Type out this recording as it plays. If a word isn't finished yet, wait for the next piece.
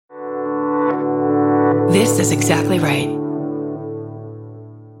This is exactly right.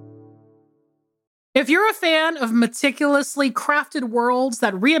 If you're a fan of meticulously crafted worlds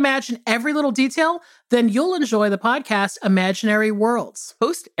that reimagine every little detail, then you'll enjoy the podcast Imaginary Worlds.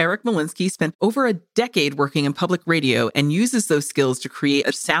 Host Eric Malinsky spent over a decade working in public radio and uses those skills to create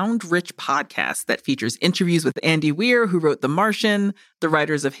a sound-rich podcast that features interviews with Andy Weir, who wrote The Martian, the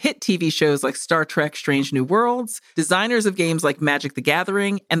writers of hit TV shows like Star Trek: Strange New Worlds, designers of games like Magic the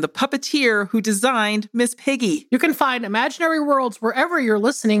Gathering, and the puppeteer who designed Miss Piggy. You can find Imaginary Worlds wherever you're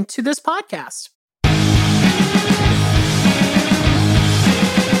listening to this podcast.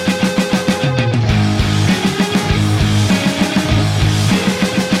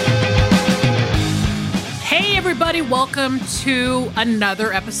 Everybody, welcome to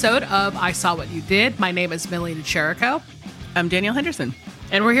another episode of I Saw What You Did. My name is Melina Cherico. I'm Danielle Henderson.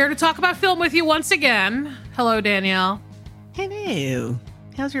 And we're here to talk about film with you once again. Hello, Danielle. Hello.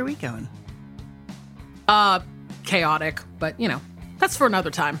 How's your week going? Chaotic, but you know, that's for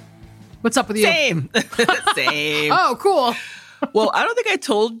another time. What's up with you? Same. Same. Oh, cool. Well, I don't think I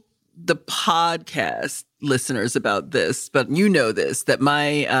told the podcast listeners about this, but you know this, that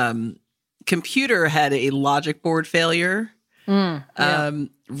my computer had a logic board failure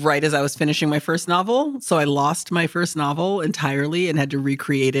right as I was finishing my first novel. So I lost my first novel entirely and had to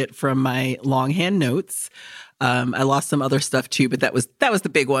recreate it from my longhand notes. I lost some other stuff too, but that was the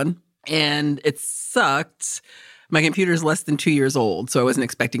big one. And it sucked. My computer is less than 2 years old, so I wasn't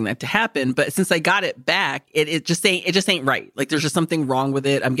expecting that to happen. But since I got it back, it just ain't right. Like there's just something wrong with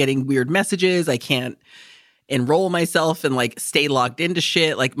it. I'm getting weird messages. I can't enroll myself and like stay logged into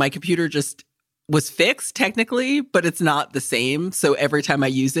shit. Like my computer just was fixed technically, but it's not the same. So every time I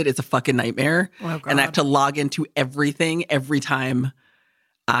use it, it's a fucking nightmare. Oh, God. And I have to log into everything every time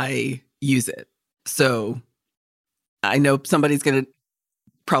I use it. So I know somebody's going to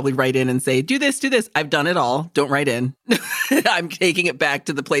probably write in and say, do this, do this. I've done it all. Don't write in. I'm taking it back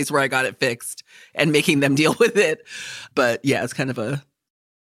to the place where I got it fixed and making them deal with it. But yeah, it's kind of a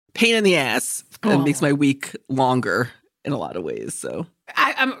pain in the ass. It makes my week longer in a lot of ways. So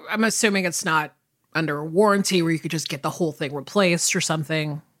I'm assuming it's not under a warranty where you could just get the whole thing replaced or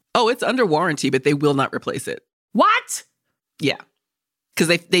something. Oh, it's under warranty, but they will not replace it. What? Yeah.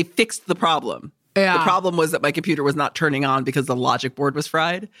 Because they fixed the problem. Yeah. The problem was that my computer was not turning on because the logic board was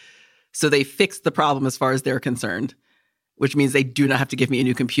fried. So they fixed the problem as far as they're concerned, which means they do not have to give me a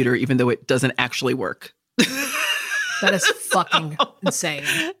new computer, even though it doesn't actually work. That is fucking insane.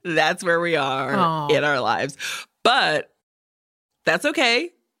 That's where we are in our lives. But that's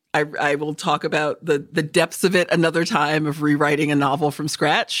okay. I will talk about the depths of it another time, of rewriting a novel from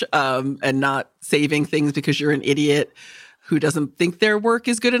scratch and not saving things because you're an idiot who doesn't think their work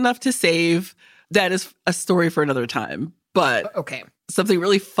is good enough to save. That is a story for another time. But okay, something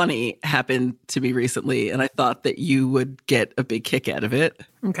really funny happened to me recently, and I thought that you would get a big kick out of it.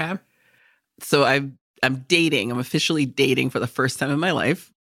 Okay. So I'm dating. I'm officially dating for the first time in my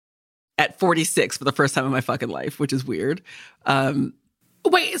life. At 46 for the first time in my fucking life, which is weird.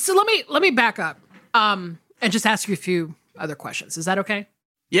 Wait, so let me back up and just ask you a few other questions. Is that okay?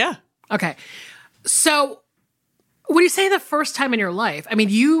 Yeah. Okay. So when you say the first time in your life, I mean,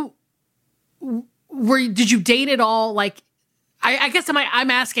 did you date at all? Like, I guess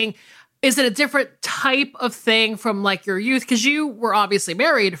I'm asking, is it a different type of thing from like your youth? Because you were obviously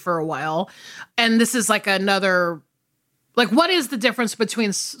married for a while, and this is like another, like, what is the difference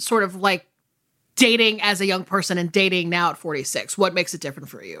between sort of like dating as a young person and dating now at 46? What makes it different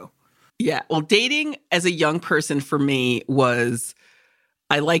for you? Yeah. Well, dating as a young person for me was,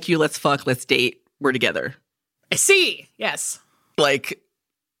 I like you, let's fuck, let's date, we're together. I see. Yes. Like,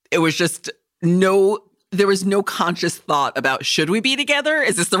 it was just there was no conscious thought about, should we be together?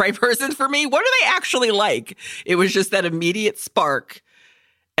 Is this the right person for me? What are they actually like? It was just that immediate spark.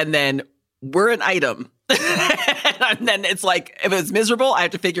 And then we're an item. And then it's like, if it's miserable, I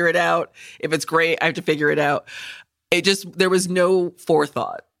have to figure it out. If it's great, I have to figure it out. There was no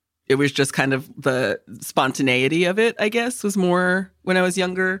forethought. It was just kind of the spontaneity of it, I guess, was more when I was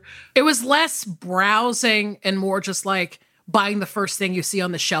younger. It was less browsing and more just like buying the first thing you see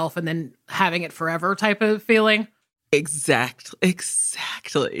on the shelf and then having it forever type of feeling. Exactly.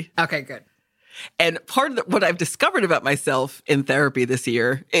 Okay, good. And part of what I've discovered about myself in therapy this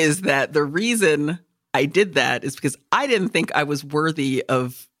year is that the reason I did that is because I didn't think I was worthy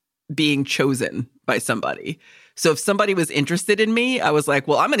of being chosen by somebody. So if somebody was interested in me, I was like,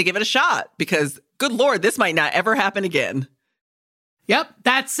 well, I'm going to give it a shot because, good Lord, this might not ever happen again. Yep,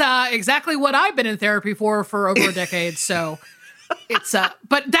 that's exactly what I've been in therapy for over a decade. So It's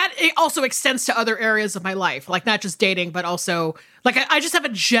but that it also extends to other areas of my life, like not just dating, but also like I just have a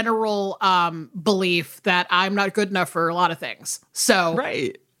general belief that I'm not good enough for a lot of things. So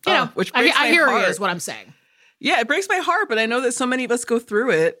right, you know, which breaks I my hear heart. you is what I'm saying. Yeah, it breaks my heart, but I know that so many of us go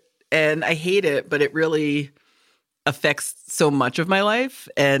through it, and I hate it, but it really affects so much of my life,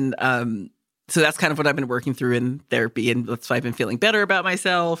 and so that's kind of what I've been working through in therapy, and that's why I've been feeling better about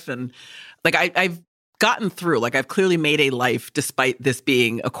myself, and like I've gotten through. Like I've clearly made a life despite this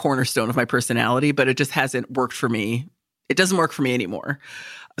being a cornerstone of my personality, but it just hasn't worked for me. It doesn't work for me anymore.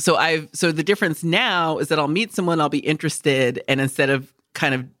 So the difference now is that I'll meet someone, I'll be interested, and instead of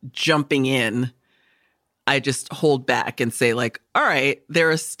kind of jumping in, I just hold back and say like, all right,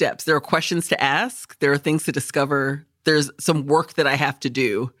 there are steps, there are questions to ask, there are things to discover, there's some work that I have to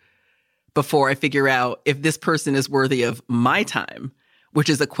do before I figure out if this person is worthy of my time, which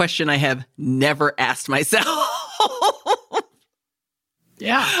is a question I have never asked myself.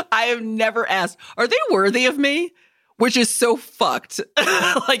 Yeah. I have never asked, are they worthy of me? Which is so fucked.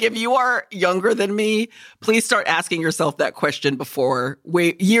 Like if you are younger than me, please start asking yourself that question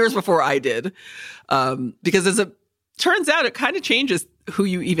years before I did. Because as it turns out, it kind of changes who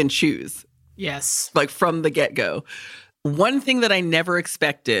you even choose. Yes. Like from the get-go. One thing that I never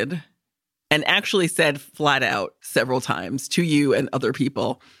expected, and actually said flat out several times to you and other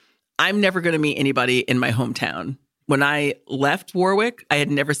people, I'm never going to meet anybody in my hometown. When I left Warwick, I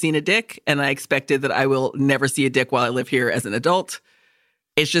had never seen a dick, and I expected that I will never see a dick while I live here as an adult.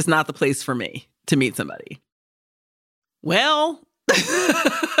 It's just not the place for me to meet somebody. Well,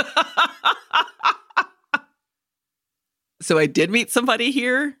 so I did meet somebody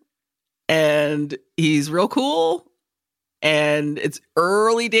here, and he's real cool. And it's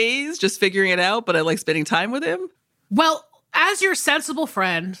early days, just figuring it out, but I like spending time with him. Well, as your sensible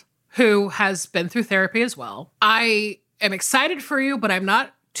friend who has been through therapy as well, I am excited for you, but I'm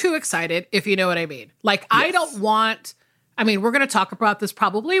not too excited, if you know what I mean. Like, yes. We're going to talk about this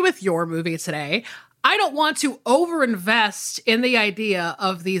probably with your movie today. I don't want to overinvest in the idea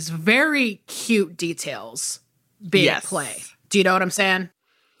of these very cute details being at play. Do you know what I'm saying?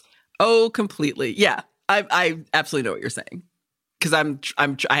 Oh, completely. Yeah. I absolutely know what you're saying, because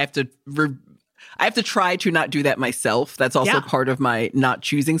I have to try to not do that myself. That's also part of my not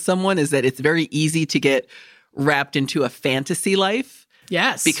choosing someone, is that it's very easy to get wrapped into a fantasy life.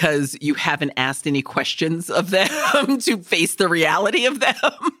 Yes. Because you haven't asked any questions of them to face the reality of them.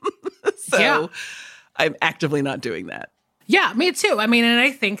 So I'm actively not doing that. Yeah, me too. I mean, and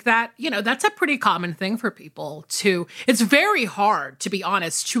I think that, that's a pretty common thing for people it's very hard, to be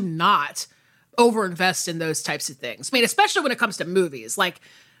honest, to not overinvest in those types of things. I mean, especially when it comes to movies. Like,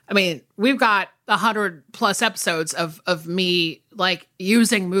 I mean, we've got 100+ episodes of me like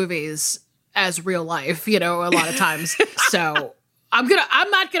using movies as real life, a lot of times. So I'm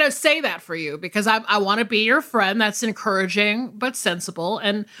not gonna say that for you, because I want to be your friend that's encouraging but sensible.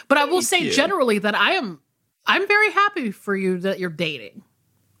 But I will say generally that I'm very happy for you that you're dating.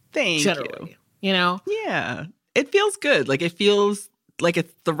 Thank you. Yeah. It feels good. Like it feels like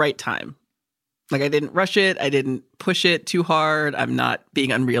it's the right time. Like I didn't rush it. I didn't push it too hard. I'm not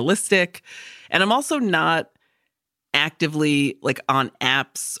being unrealistic. And I'm also not actively like on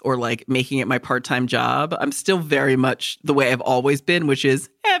apps or like making it my part-time job. I'm still very much the way I've always been, which is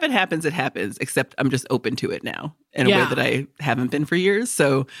if it happens, it happens, except I'm just open to it now in a way that I haven't been for years.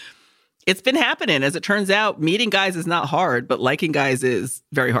 So it's been happening. As it turns out, meeting guys is not hard, but liking guys is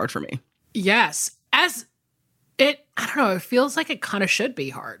very hard for me. Yes. I don't know, it feels like it kind of should be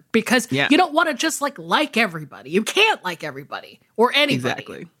hard, because you don't want to just like everybody. You can't like everybody or anybody.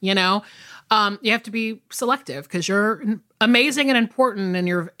 Exactly. You have to be selective, because you're amazing and important, and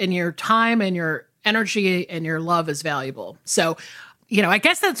your time and your energy and your love is valuable. So, I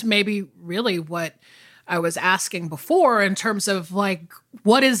guess that's maybe really what I was asking before in terms of like,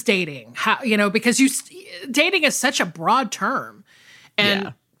 what is dating? How, because dating is such a broad term,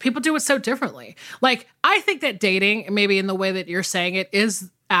 and people do it so differently. Like, I think that dating, maybe in the way that you're saying it,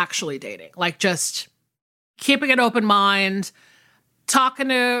 is actually dating. Like, just keeping an open mind, talking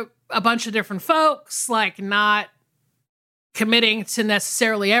to a bunch of different folks, like not committing to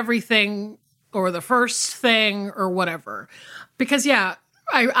necessarily everything or the first thing or whatever. Because,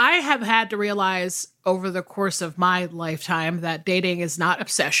 I have had to realize over the course of my lifetime that dating is not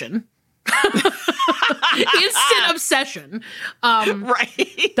obsession. Instant obsession.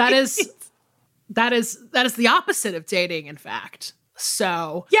 Right. That is the opposite of dating, in fact.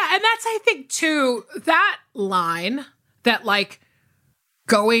 So, and that's, I think, too, that line, that like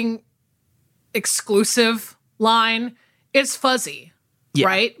going exclusive line, is fuzzy,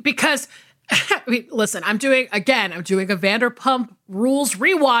 right? Because I mean, listen, I'm doing a Vanderpump Rules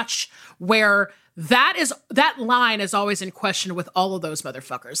rewatch where that line is always in question with all of those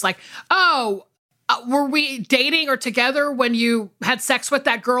motherfuckers. Like, oh, were we dating or together when you had sex with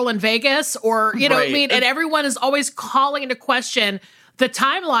that girl in Vegas? Or, you know what I mean? And everyone is always calling into question the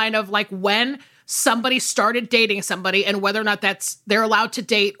timeline of like when somebody started dating somebody and whether or not they're allowed to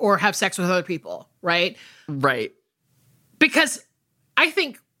date or have sex with other people, right? Right. Because I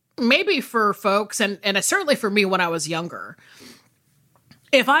think maybe for folks, and certainly for me when I was younger,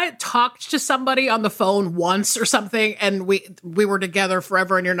 if I talked to somebody on the phone once or something and we were together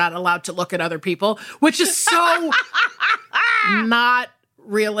forever and you're not allowed to look at other people, which is so not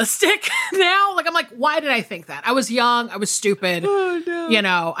realistic now. Like, I'm like, why did I think that? I was young. I was stupid. Oh, no. You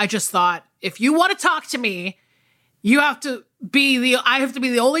know, I just thought, if you want to talk to me, I have to be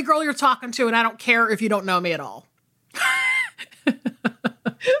the only girl you're talking to, and I don't care if you don't know me at all. That's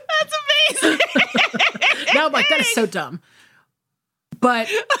amazing. Now I'm like, that is so dumb. But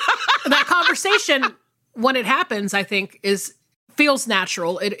that conversation, when it happens, I think feels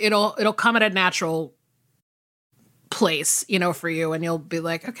natural. It'll come at a natural place, you know, for you, and you'll be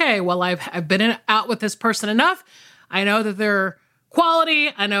like, okay, well, I've been out with this person enough. I know that they're quality.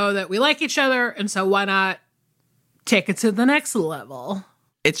 I know that we like each other, and so why not take it to the next level?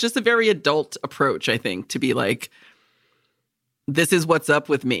 It's just a very adult approach, I think, to be like, this is what's up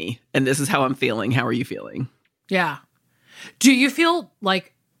with me, and this is how I'm feeling. How are you feeling? Yeah. Do you feel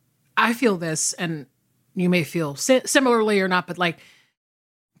like, I feel this, and you may feel similarly or not, but like,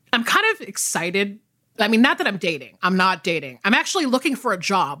 I'm kind of excited. I mean, not that I'm dating. I'm not dating. I'm actually looking for a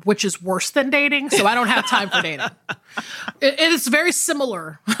job, which is worse than dating, so I don't have time for dating. It is very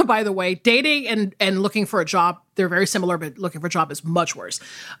similar, by the way. Dating and looking for a job, they're very similar, but looking for a job is much worse.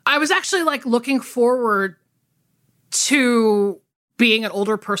 I was actually like looking forward to being an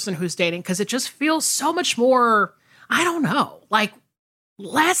older person who's dating, because it just feels so much more, I don't know, like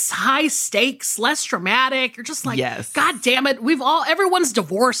less high stakes, less dramatic. You're just like, yes. God damn it. Everyone's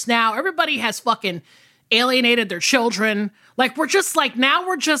divorced now. Everybody has fucking alienated their children. Like, we're just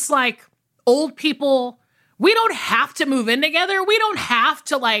like old people. We don't have to move in together. We don't have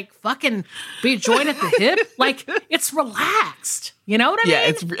to like fucking be joined at the hip. Like, it's relaxed. You know what I mean?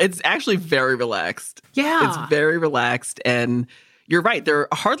 Yeah, it's actually very relaxed. Yeah. It's very relaxed. And you're right. There are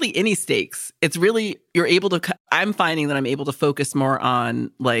hardly any stakes. It's really, I'm finding that I'm able to focus more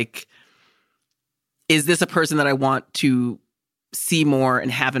on like, is this a person that I want to see more and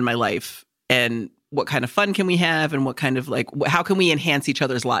have in my life? And what kind of fun can we have? And what kind of like, how can we enhance each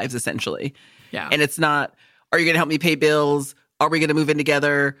other's lives essentially? Yeah. And it's not, are you going to help me pay bills? Are we going to move in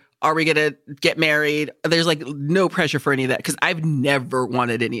together? Are we going to get married? There's like no pressure for any of that, because I've never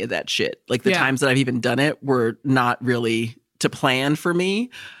wanted any of that shit. Like the times that I've even done it were not really to plan for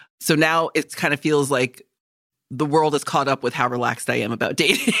me. So now it kind of feels like the world is caught up with how relaxed I am about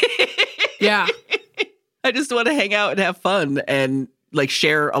dating. Yeah. I just want to hang out and have fun and like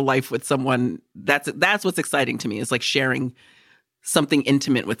share a life with someone. That's what's exciting to me, is like sharing something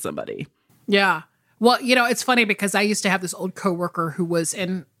intimate with somebody. Yeah. Well, you know, it's funny because I used to have this old coworker who was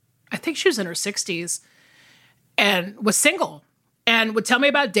I think she was in her 60s and was single and would tell me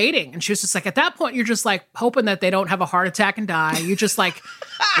about dating. And she was just like, at that point, you're just like hoping that they don't have a heart attack and die. You just like,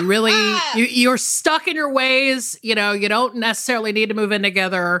 you're stuck in your ways. You know, you don't necessarily need to move in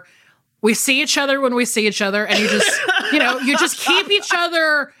together. We see each other when we see each other, and you just keep each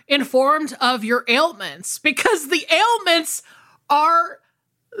other informed of your ailments, because the ailments are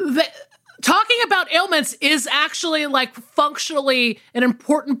talking about ailments is actually like functionally an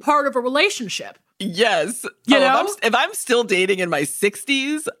important part of a relationship. Yes. You know? If I'm still dating in my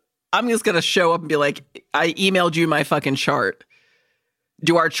 60s, I'm just going to show up and be like, I emailed you my fucking chart.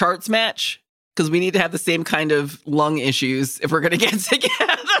 Do our charts match? Because we need to have the same kind of lung issues if we're going to get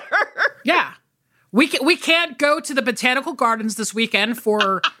together. Yeah. We can't go to the botanical gardens this weekend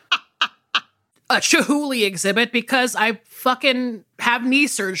for a Chihuly exhibit because I fucking have knee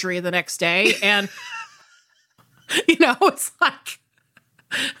surgery the next day. And, you know, it's like,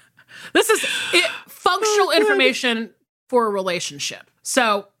 this is functional information for a relationship.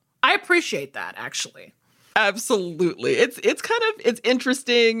 So I appreciate that, actually. Absolutely. It's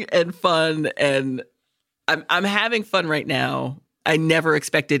interesting and fun, and I'm having fun right now. I never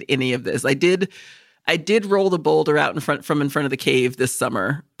expected any of this. I did roll the boulder out in front of the cave this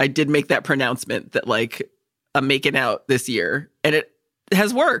summer. I did make that pronouncement that like I'm making out this year, and it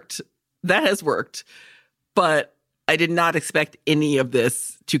has worked. That has worked. But I did not expect any of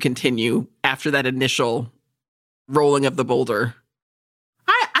this to continue after that initial rolling of the boulder.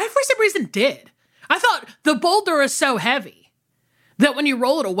 I for some reason did. I thought the boulder is so heavy that when you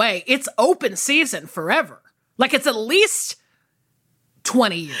roll it away, it's open season forever. Like it's at least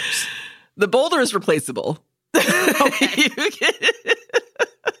 20 years. The boulder is replaceable. Okay.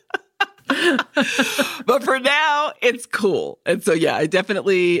 But for now, it's cool. And so, yeah, I don't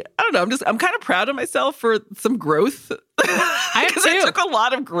know. I'm kind of proud of myself for some growth. Because it took a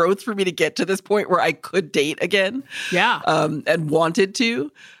lot of growth for me to get to this point where I could date again. Yeah. And wanted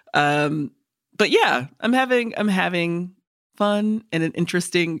to. But yeah, I'm having fun and an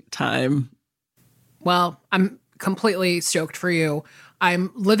interesting time. Well, I'm completely stoked for you.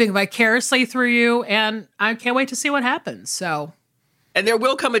 I'm living vicariously through you, and I can't wait to see what happens. So. And there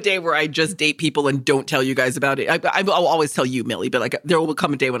will come a day where I just date people and don't tell you guys about it. I'll always tell you, Millie, but like there will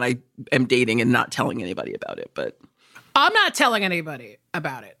come a day when I am dating and not telling anybody about it. But I'm not telling anybody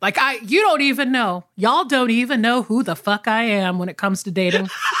about it. Like you don't even know. Y'all don't even know who the fuck I am when it comes to dating.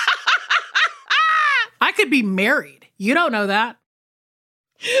 I could be married. You don't know that.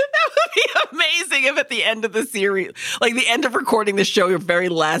 That would be amazing if at the end of the series, like the end of recording the show, your very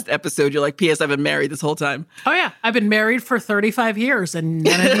last episode, you're like, P.S. I've been married this whole time. Oh, yeah. I've been married for 35 years and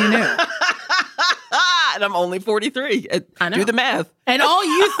none of you knew. And I'm only 43. I know. Do the math. And all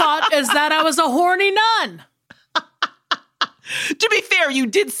you thought is that I was a horny nun. To be fair, you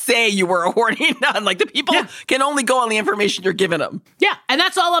did say you were a horny nun. Like the people can only go on the information you're giving them. Yeah. And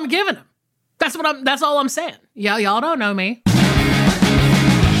that's all I'm giving them. That's all I'm saying. Yeah, y'all don't know me.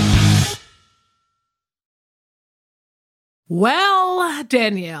 Well,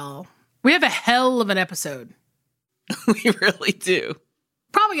 Danielle, we have a hell of an episode. We really do.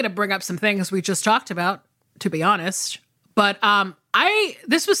 Probably going to bring up some things we just talked about, to be honest. But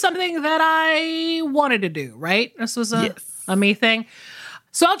this was something that I wanted to do, right? This was a me thing.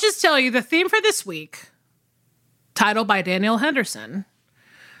 So I'll just tell you the theme for this week, titled by Danielle Henderson,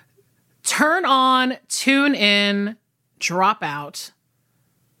 turn on, tune in, drop out.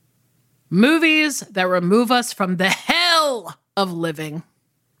 Movies that remove us from the hell of living.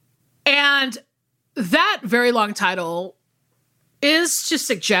 And that very long title is to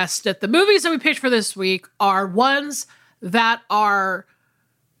suggest that the movies that we picked for this week are ones that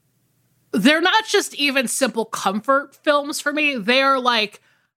they're not just even simple comfort films for me. They are like,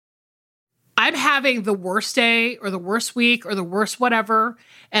 I'm having the worst day or the worst week or the worst whatever,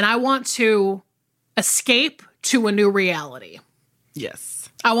 and I want to escape to a new reality. Yes.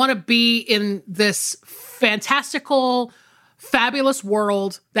 I want to be in this fantastical, fabulous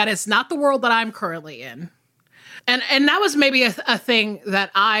world that is not the world that I'm currently in. And that was maybe a thing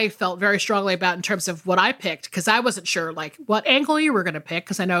that I felt very strongly about in terms of what I picked, because I wasn't sure like what angle you were going to pick,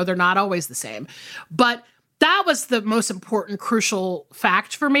 because I know they're not always the same. But that was the most important, crucial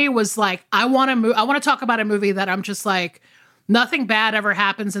fact for me, was like, I want to talk about a movie that I'm just like, nothing bad ever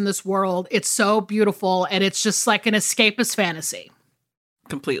happens in this world. It's so beautiful, and it's just like an escapist fantasy.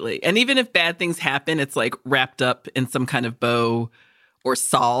 Completely. And even if bad things happen, it's like wrapped up in some kind of bow or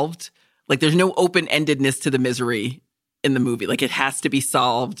solved. Like there's no open-endedness to the misery in the movie. Like it has to be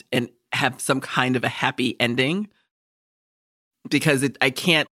solved and have some kind of a happy ending, because I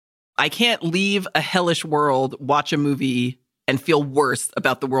can't leave a hellish world, watch a movie, and feel worse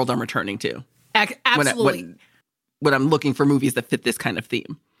about the world I'm returning to. Absolutely. When I'm looking for movies that fit this kind of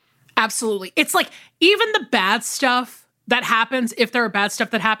theme. Absolutely. It's like even the bad stuff that happens, if there are bad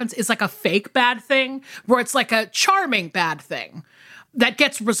stuff that happens, is like a fake bad thing, where it's like a charming bad thing that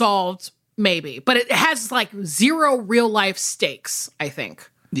gets resolved maybe, but it has like zero real life stakes, I think.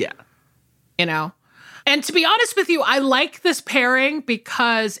 Yeah. You know? And to be honest with you, I like this pairing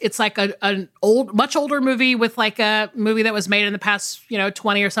because it's like an much older movie with like a movie that was made in the past,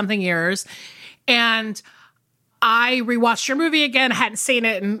 20 or something years. And I rewatched your movie again, hadn't seen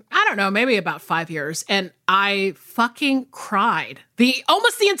it in, I don't know, maybe about 5 years. And I fucking cried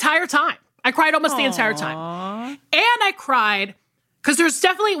almost the entire time. I cried almost the entire time. And I cried because there's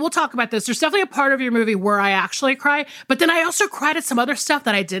definitely, we'll talk about this, there's definitely a part of your movie where I actually cry. But then I also cried at some other stuff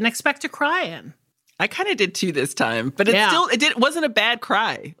that I didn't expect to cry in. I kind of did too this time, but it wasn't a bad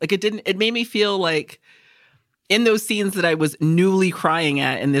cry. Like it made me feel like in those scenes that I was newly crying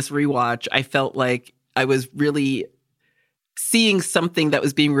at in this rewatch, I felt like I was really seeing something that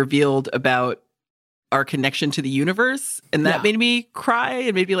was being revealed about our connection to the universe. And that made me cry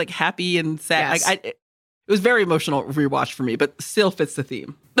and made me like happy and sad. Yes. It was very emotional rewatch for me, but still fits the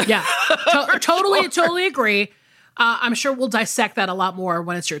theme. Yeah, totally agree. I'm sure we'll dissect that a lot more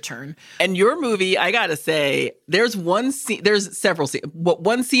when it's your turn. And your movie, I gotta say, there's several scenes, but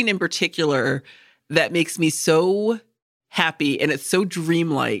one scene in particular that makes me so happy, and it's so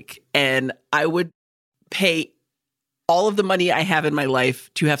dreamlike, and I would pay all of the money I have in my life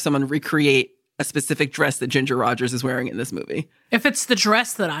to have someone recreate a specific dress that Ginger Rogers is wearing in this movie. If it's the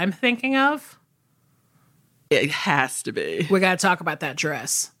dress that I'm thinking of, it has to be. We got to talk about that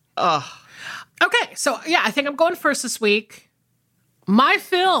dress. Oh. Okay, so yeah, I think I'm going first this week. My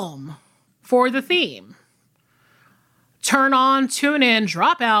film for the theme. Turn on, tune in,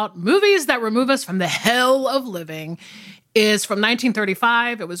 drop out, movies that remove us from the hell of living is from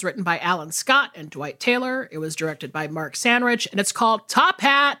 1935. It was written by Alan Scott and Dwight Taylor. It was directed by Mark Sandrich, and it's called Top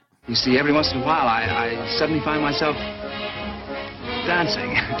Hat. You see, every once in a while, I suddenly find myself dancing.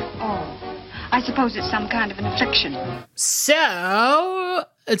 Oh, I suppose it's some kind of an affliction. So,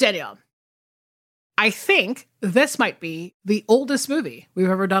 Danielle, I think this might be the oldest movie we've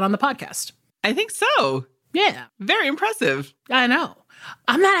ever done on the podcast. I think so. Yeah. Very impressive. I know.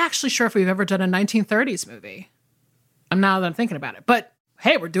 I'm not actually sure if we've ever done a 1930s movie. Now that I'm thinking about it. But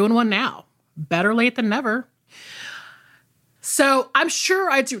hey, we're doing one now. Better late than never. So I'm sure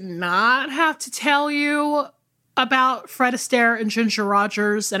I do not have to tell you about Fred Astaire and Ginger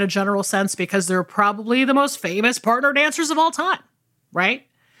Rogers in a general sense because they're probably the most famous partner dancers of all time, right?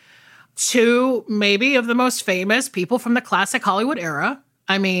 Two, maybe, of the most famous people from the classic Hollywood era.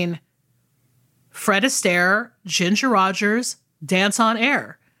 I mean, Fred Astaire, Ginger Rogers, Dance on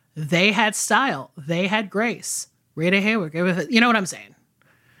Air. They had style. They had grace. Rita Hayworth, you know what I'm saying?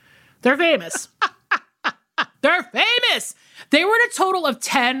 They're famous. They're famous. They were in a total of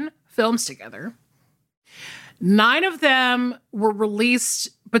 10 films together. 9 of them were released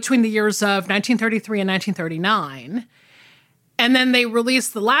between the years of 1933 and 1939. And then they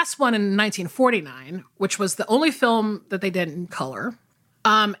released the last one in 1949, which was the only film that they did in color.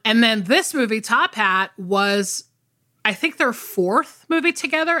 And then this movie, Top Hat, was, I think, their 4th movie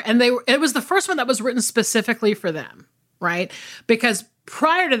together. And it was the first one that was written specifically for them, right? Because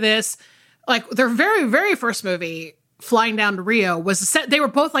prior to this, like their very, very first movie, Flying Down to Rio, was set. They were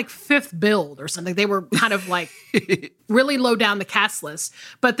both like 5th build or something. They were kind of like really low down the cast list.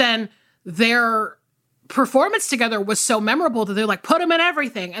 But then their performance together was so memorable that they're like, put them in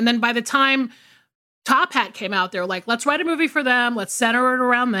everything. And then by the time Top Hat came out, they're like, let's write a movie for them. Let's center it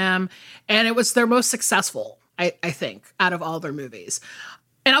around them. And it was their most successful, I think, out of all their movies.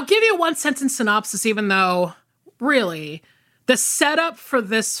 And I'll give you a 1-sentence synopsis, even though really the setup for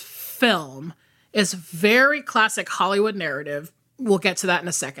this film is very classic Hollywood narrative. We'll get to that in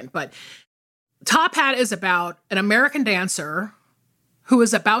a second. But Top Hat is about an American dancer who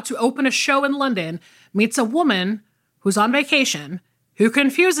is about to open a show in London, meets a woman who's on vacation, who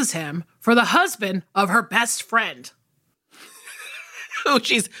confuses him for the husband of her best friend. Who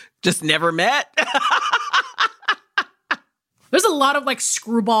she's just never met. There's a lot of like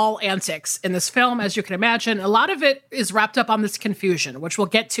screwball antics in this film, as you can imagine. A lot of it is wrapped up on this confusion, which we'll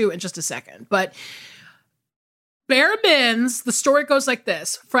get to in just a second. But bare minimums, the story goes like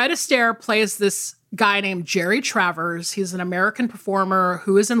this. Fred Astaire plays this guy named Jerry Travers. He's an American performer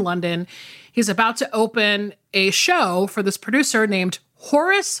who is in London. He's about to open a show for this producer named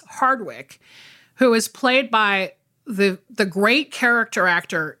Horace Hardwick, who is played by the great character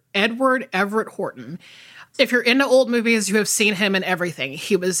actor Edward Everett Horton. If you're into old movies, you have seen him in everything.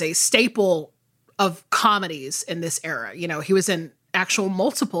 He was a staple of comedies in this era. You know, he was in actual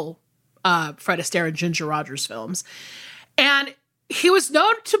multiple Fred Astaire and Ginger Rogers films. And he was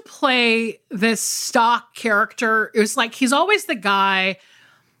known to play this stock character. It was like, he's always the guy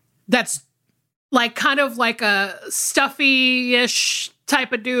that's like kind of like a stuffy-ish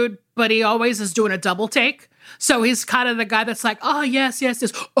type of dude, but he always is doing a double take. So he's kind of the guy that's like, oh, yes.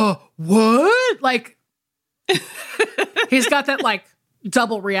 What? Like, he's got that like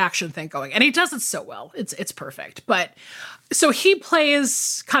double reaction thing going, and he does it so well. It's perfect. But so he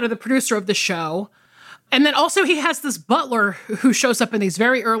plays kind of the producer of the show. And then also he has this butler who shows up in these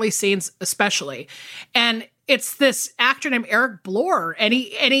very early scenes, especially. And it's this actor named Eric Blore. And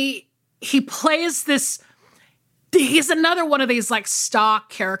he plays this, he's another one of these like stock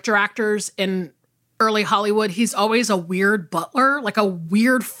character actors in early Hollywood. He's always a weird butler, like a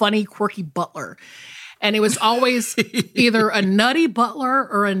weird, funny, quirky butler. And it was always either a nutty butler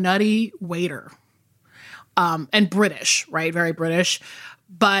or a nutty waiter. And British, right? Very British.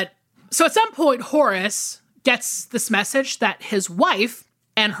 But so at some point, Horace gets this message that his wife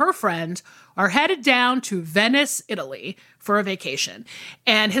and her friend are headed down to Venice, Italy for a vacation.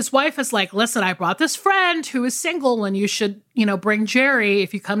 And his wife is like, listen, I brought this friend who is single and you should, bring Jerry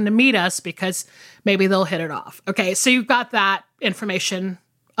if you come to meet us because maybe they'll hit it off. Okay, so you've got that information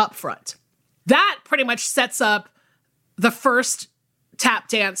up front. That pretty much sets up the first tap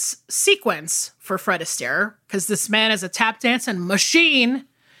dance sequence for Fred Astaire because this man is a tap dancing machine.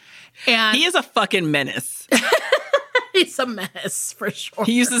 And he is a fucking menace. he He's a menace for sure.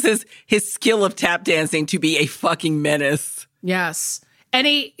 He uses his skill of tap dancing to be a fucking menace. Yes. And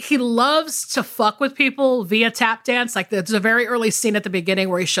he loves to fuck with people via tap dance. Like there's a very early scene at the beginning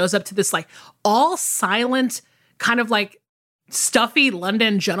where he shows up to this like all silent kind of like stuffy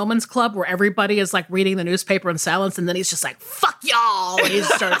London gentleman's club where everybody is like reading the newspaper in silence. And then he's just like, fuck y'all. And he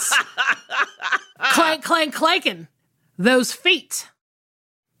starts clank, clank, clanking those feet,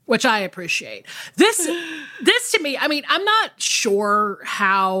 which I appreciate. This to me, I mean, I'm not sure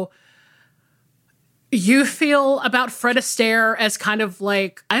how you feel about Fred Astaire as kind of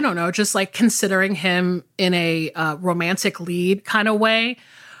like, I don't know, just like considering him in a romantic lead kind of way.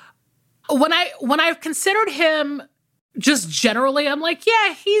 When I've considered him just generally, I'm like,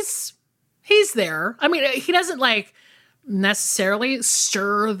 yeah, he's there. I mean, he doesn't like necessarily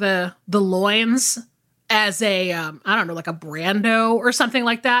stir the loins as a, I don't know, like a Brando or something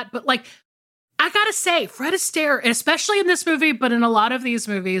like that. But like, I gotta say, Fred Astaire, especially in this movie, but in a lot of these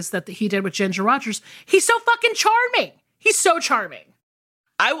movies that he did with Ginger Rogers, he's so fucking charming. He's so charming.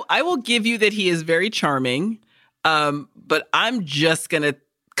 I will give you that he is very charming, but I'm just gonna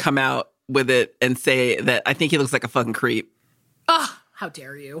come out with it and say that I think he looks like a fucking creep. Oh, how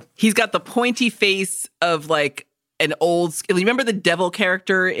dare you? He's got the pointy face of like an old... You remember the devil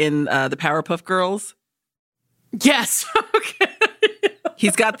character in the Powerpuff Girls? Yes. Okay.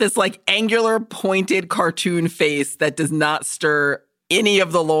 He's got this like angular, pointed cartoon face that does not stir any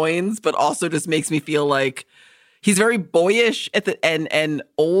of the loins, but also just makes me feel like he's very boyish and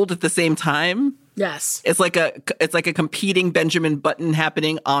old at the same time. Yes. It's like a competing Benjamin Button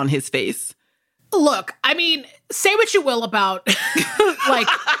happening on his face. Look, I mean, say what you will about like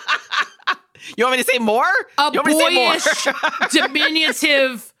You want me to say more? a You want me to boyish, say more?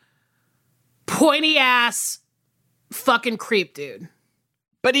 diminutive, pointy ass fucking creep dude.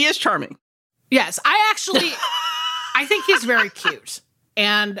 But he is charming. Yes, I think he's very cute.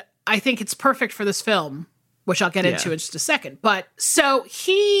 And I think it's perfect for this film, which I'll get into in just a second. But so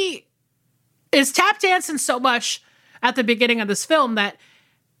he is tap dancing so much at the beginning of this film that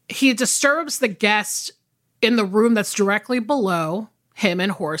he disturbs the guest in the room that's directly below him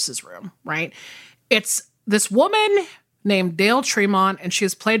and Horace's room, right? It's this woman named Dale Tremont, and she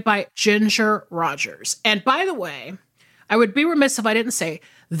is played by Ginger Rogers. And by the way, I would be remiss if I didn't say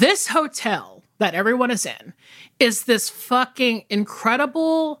this hotel that everyone is in is this fucking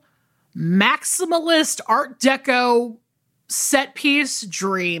incredible maximalist Art Deco set piece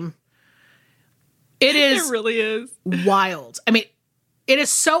dream. It really is wild. I mean, it is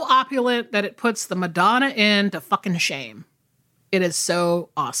so opulent that it puts the Madonna into fucking shame. It is so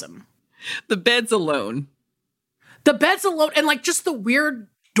awesome. The beds alone. And like just the weird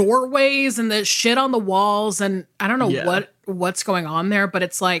doorways and the shit on the walls, and I don't know what's going on there, but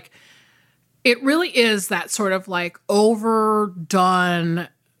it's like it really is that sort of like overdone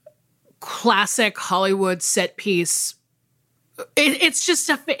classic Hollywood set piece.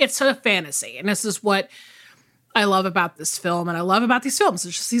 It's a fantasy, and this is what I love about this film, and I love about these films.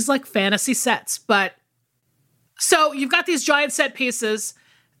 It's just these like fantasy sets. But so you've got these giant set pieces.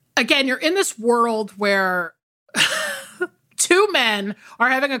 Again, you're in this world where two men are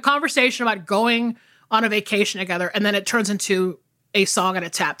having a conversation about going on a vacation together, and then it turns into a song and a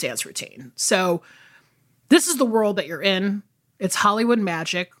tap dance routine. So this is the world that you're in. It's Hollywood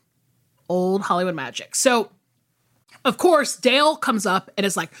magic, old Hollywood magic. So of course, Dale comes up and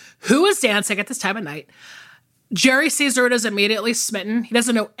is like, who is dancing at this time of night? Jerry sees her and is immediately smitten. He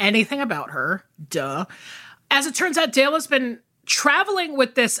doesn't know anything about her. Duh. As it turns out, Dale has been traveling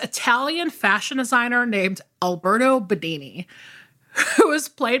with this Italian fashion designer named Alberto Bedini, who is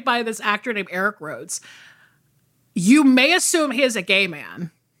played by this actor named Eric Rhodes. You may assume he is a gay man,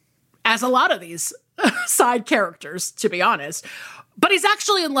 as a lot of these side characters, to be honest. But he's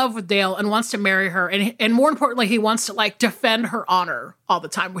actually in love with Dale and wants to marry her. And more importantly, he wants to like defend her honor all the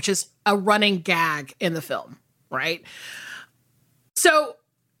time, which is a running gag in the film, right? So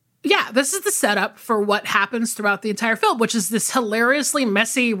yeah, this is the setup for what happens throughout the entire film, which is this hilariously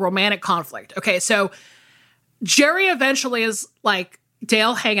messy romantic conflict. Okay, so Jerry eventually is like,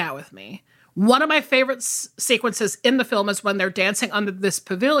 Dale, hang out with me. One of my favorite sequences in the film is when they're dancing under this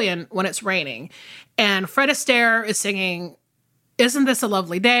pavilion when it's raining. And Fred Astaire is singing Isn't This a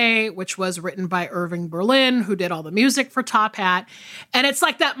Lovely Day, which was written by Irving Berlin, who did all the music for Top Hat. And it's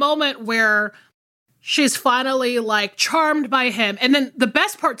like that moment where she's finally like charmed by him. And then the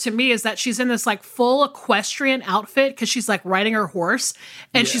best part to me is that she's in this like full equestrian outfit because she's like riding her horse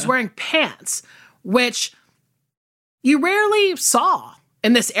and she's wearing pants, which you rarely saw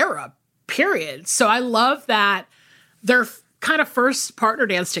in this era, period. So I love that their kind of first partner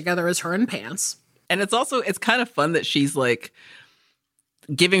dance together is her in pants. And it's kind of fun that she's like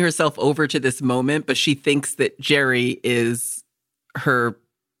giving herself over to this moment, but she thinks that Jerry is her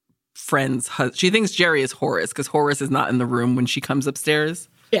friend's husband. She thinks Jerry is Horace because Horace is not in the room when she comes upstairs.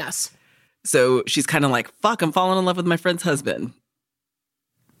 Yes. So she's kind of like, fuck, I'm falling in love with my friend's husband.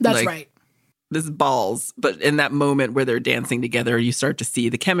 That's like, right. This balls. But in that moment where they're dancing together, you start to see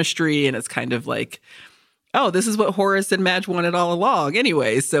the chemistry, and it's kind of like, oh, this is what Horace and Madge wanted all along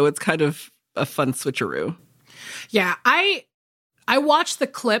anyway. So it's kind of a fun switcheroo. Yeah, I watched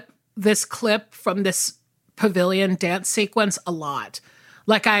this clip from this pavilion dance sequence a lot.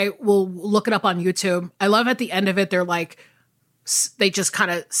 Like, I will look it up on YouTube. I love at the end of it, they're like, they just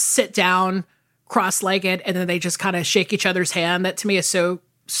kind of sit down cross-legged and then they just kind of shake each other's hand. That to me is so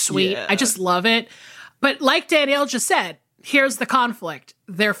sweet. Yeah. I just love it. But like Danielle just said, here's the conflict.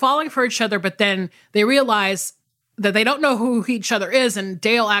 They're falling for each other, but then they realize that they don't know who each other is. And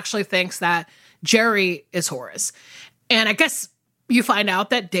Dale actually thinks that Jerry is Horace. And I guess you find out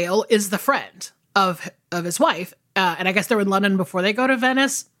that Dale is the friend of his wife. And I guess they're in London before they go to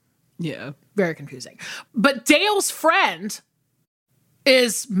Venice. Yeah. Very confusing. But Dale's friend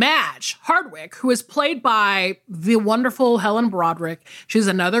is Madge Hardwick, who is played by the wonderful Helen Broderick. She's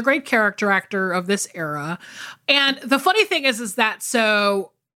another great character actor of this era. And the funny thing is that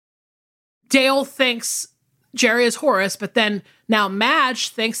so Dale thinks Jerry is Horace, but then now Madge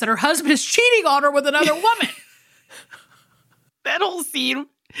thinks that her husband is cheating on her with another woman. That whole scene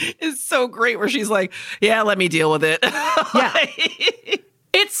is so great where she's like, yeah, let me deal with it. Yeah.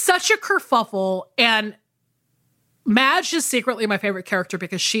 It's such a kerfuffle, and Madge is secretly my favorite character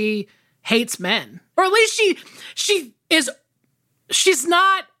because she hates men. Or at least she's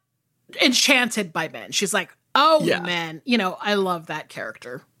not enchanted by men. She's like, oh, yeah. Men. You know, I love that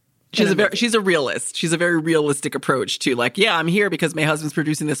character. She's a realist. She's a very realistic approach to like, yeah, I'm here because my husband's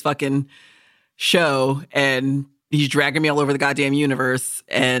producing this fucking show and he's dragging me all over the goddamn universe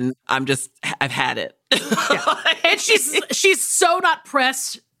and I've had it. Yeah. And she's so not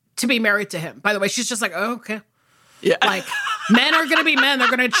pressed to be married to him. By the way, she's just like, oh, okay. Yeah. Like, men are going to be men. They're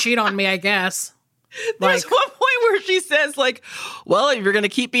going to cheat on me, I guess. There's one point where she says, like, well, if you're going to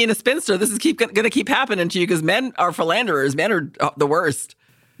keep being a spinster, this is going to keep happening to you because men are philanderers. Men are the worst.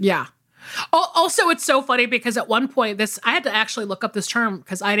 Yeah. Also, it's so funny because at one point, I had to actually look up this term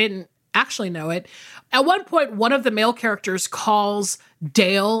because I didn't actually know it. At one point, one of the male characters calls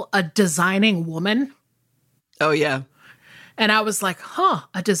Dale a designing woman. Oh, yeah. And I was like,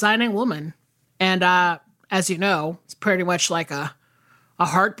 a designing woman. And as you know, it's pretty much like a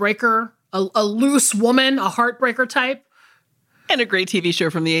heartbreaker, a loose woman, a heartbreaker type. And a great TV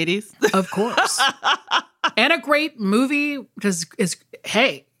show from the 80s. Of course. And a great movie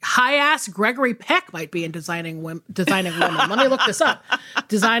hey, high-ass Gregory Peck might be in Designing Woman. Let me look this up.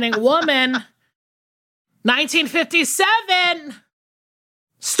 Designing Woman, 1957,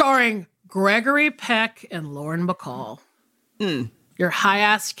 starring Gregory Peck and Lauren Bacall. Your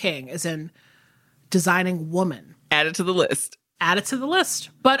high-ass king is in Designing Woman. Add it to the list. Add it to the list.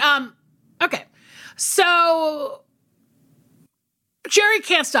 But, okay. So Jerry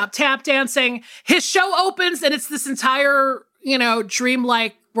can't stop tap dancing. His show opens and it's this entire,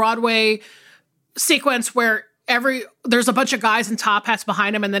 dreamlike Broadway sequence where there's a bunch of guys in top hats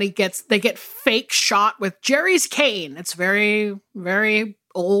behind him and then they get fake shot with Jerry's cane. It's very, very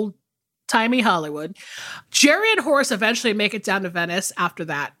old-timey Hollywood. Jerry and Horace eventually make it down to Venice after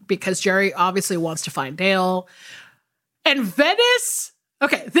that because Jerry obviously wants to find Dale. And Venice,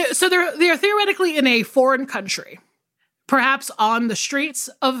 okay, so they're theoretically in a foreign country, perhaps on the streets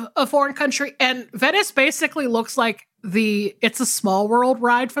of a foreign country. And Venice basically looks like It's a Small World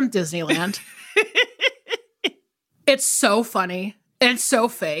ride from Disneyland. It's so funny and so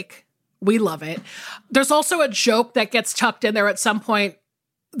fake. We love it. There's also a joke that gets tucked in there at some point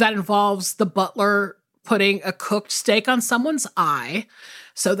that involves the butler putting a cooked steak on someone's eye.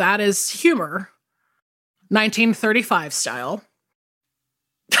 So that is humor, 1935 style.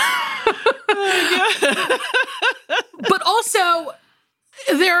 But also,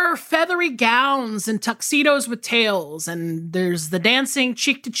 there are feathery gowns and tuxedos with tails, and there's the dancing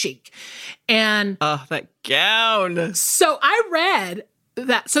cheek to cheek. And that gown. So I read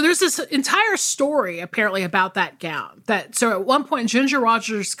that. So there's this entire story apparently about that gown. So at one point, Ginger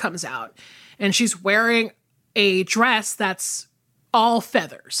Rogers comes out, and she's wearing a dress that's all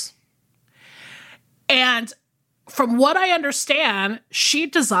feathers. And from what I understand, she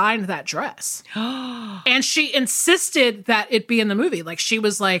designed that dress. And she insisted that it be in the movie. Like, she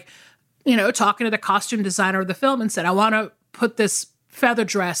was like, talking to the costume designer of the film and said, I want to put this feather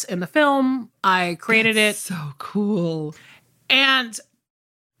dress in the film. I created it. So cool. And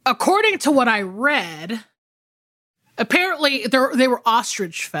according to what I read, apparently they were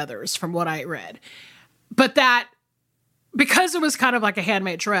ostrich feathers from what I read. But that, because it was kind of like a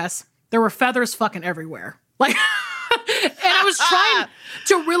handmade dress, there were feathers fucking everywhere. Like, and I was trying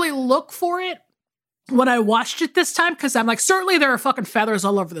to really look for it when I watched it this time, because I'm like, certainly there are fucking feathers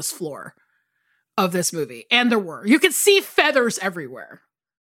all over this floor of this movie. And there were. You could see feathers everywhere.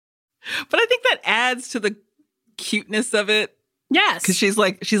 But I think that adds to the cuteness of it. Yes. Because she's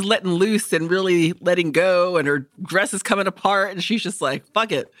letting loose and really letting go, and her dress is coming apart, and she's just like,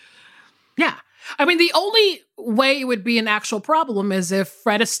 fuck it. Yeah. I mean, the only way it would be an actual problem is if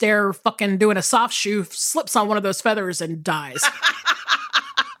Fred Astaire fucking doing a soft shoe slips on one of those feathers and dies.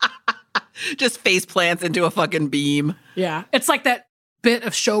 Just face plants into a fucking beam. Yeah. It's like that bit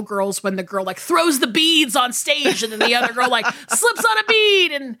of Showgirls when the girl like throws the beads on stage and then the other girl like slips on a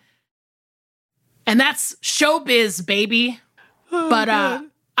bead, and that's showbiz, baby. But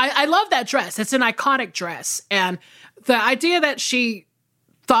I love that dress. It's an iconic dress. And the idea that she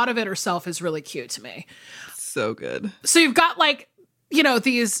thought of it herself is really cute to me. So good. So you've got like, you know,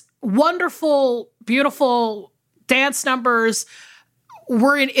 these wonderful, beautiful dance numbers.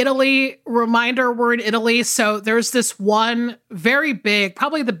 We're in Italy. Reminder, we're in Italy. So there's this one very big,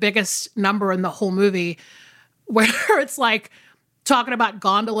 probably the biggest number in the whole movie, where it's like talking about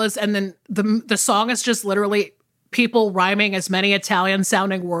gondolas, and then the song is just literally people rhyming as many Italian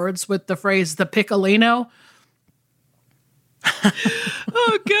sounding words with the phrase "the piccolino."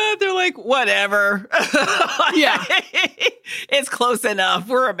 Oh God, they're like, whatever. Yeah. It's close enough.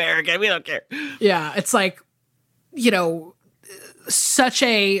 We're American. We don't care. Yeah, it's like, you know, such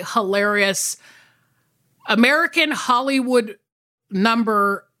a hilarious American Hollywood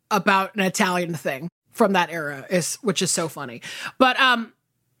number about an Italian thing from that era, which is so funny. But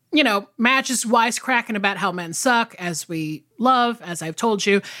you know, Madge is wisecracking about how men suck, as we love, as I've told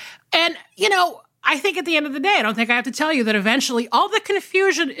you. And, you know, I think at the end of the day, I don't think I have to tell you that eventually all the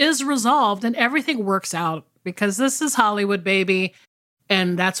confusion is resolved and everything works out, because this is Hollywood, baby.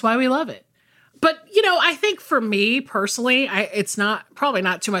 And that's why we love it. But, you know, I think for me personally, it's probably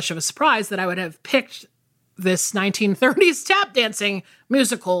not too much of a surprise that I would have picked this 1930s tap dancing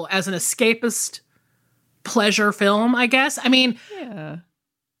musical as an escapist pleasure film, I guess. I mean, Yeah.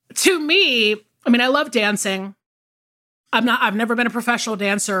 To me, I mean, I love dancing. I've never been a professional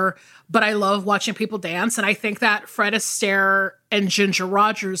dancer, but I love watching people dance. And I think that Fred Astaire and Ginger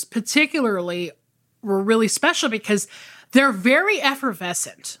Rogers particularly were really special because they're very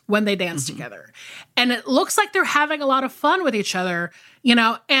effervescent when they dance together. And it looks like they're having a lot of fun with each other, you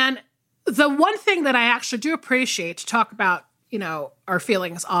know. And the one thing that I actually do appreciate, to talk about, you know, our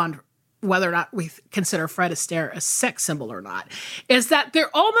feelings on whether or not we consider Fred Astaire a sex symbol or not, is that there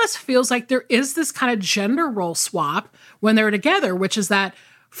almost feels like there is this kind of gender role swap when they're together, which is that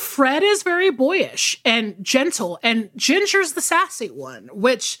Fred is very boyish and gentle, and Ginger's the sassy one,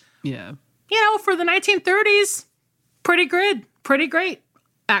 which, Yeah. you know, for the 1930s, pretty great,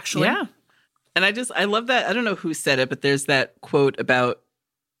 actually. Yeah. And I love that. I don't know who said it, but there's that quote about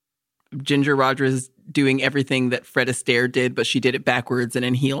Ginger Rogers doing everything that Fred Astaire did, but she did it backwards and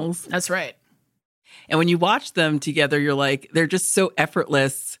in heels. That's right. And when you watch them together, you're like, they're just so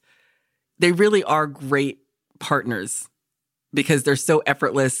effortless. They really are great partners because they're so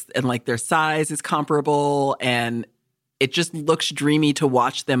effortless, and like their size is comparable, and it just looks dreamy to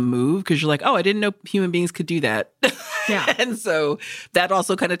watch them move, because you're like, oh, I didn't know human beings could do that. Yeah. And so that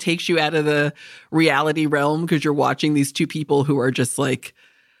also kind of takes you out of the reality realm, because you're watching these two people who are just like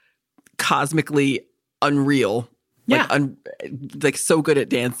cosmically unreal. Yeah. Like so good at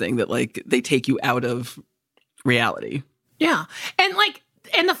dancing that like they take you out of reality. Yeah.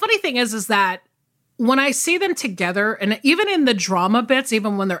 And the funny thing is that when I see them together, and even in the drama bits,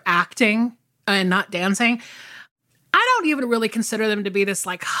 even when they're acting and not dancing, I don't even really consider them to be this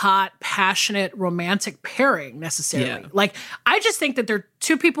like hot, passionate, romantic pairing necessarily. Yeah. Like, I just think that they're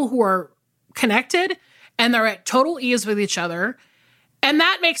two people who are connected and they're at total ease with each other. And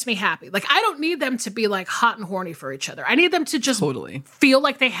that makes me happy. Like, I don't need them to be like hot and horny for each other. I need them to just Totally feel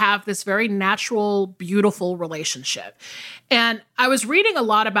like they have this very natural, beautiful relationship. And I was reading a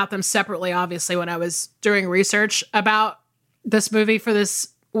lot about them separately, obviously, when I was doing research about this movie for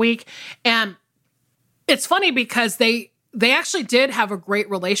this week. And it's funny because they actually did have a great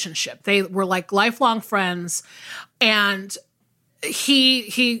relationship. They were like lifelong friends. And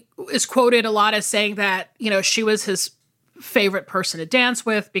he is quoted a lot as saying that, you know, she was his favorite person to dance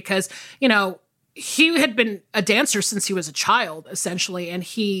with because, you know, he had been a dancer since he was a child, essentially, and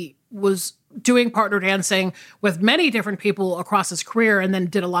he was doing partner dancing with many different people across his career, and then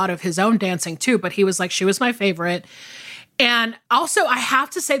did a lot of his own dancing too. But he was like, she was my favorite. And also, I have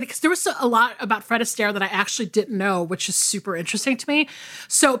to say, because there was a lot about Fred Astaire that I actually didn't know, which is super interesting to me.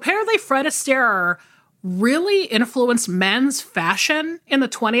 So apparently Fred Astaire really influenced men's fashion in the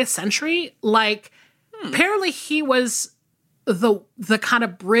 20th century. Like, apparently he was the kind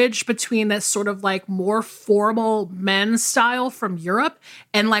of bridge between this sort of like more formal men's style from Europe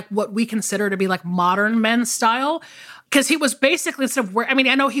and like what we consider to be like modern men's style. Because he was basically sort of I mean,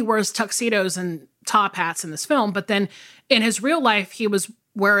 I know he wears tuxedos and top hats in this film, but then in his real life, he was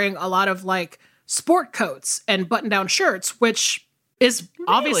wearing a lot of like sport coats and button-down shirts, which is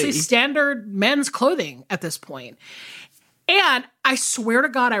obviously standard men's clothing at this point. And I swear to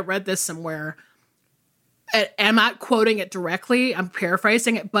God, I read this somewhere. I'm not quoting it directly. I'm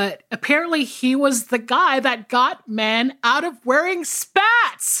paraphrasing it, but apparently he was the guy that got men out of wearing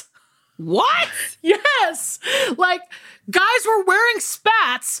spats. What? Yes. Like, guys were wearing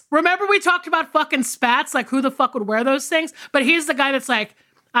spats. Remember we talked about fucking spats? Like, who the fuck would wear those things? But he's the guy that's like,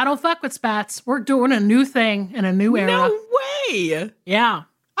 I don't fuck with spats. We're doing a new thing in a new era. No way. Yeah.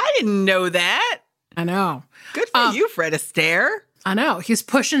 I didn't know that. I know. Good for you, Fred Astaire. I know. He's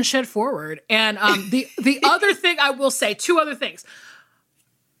pushing shit forward. And the other thing I will say, two other things.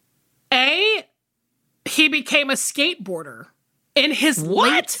 A, he became a skateboarder in his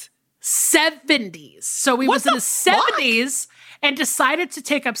late 70s. So he was in his 70s and decided to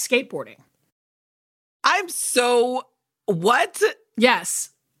take up skateboarding. I'm so... What? Yes.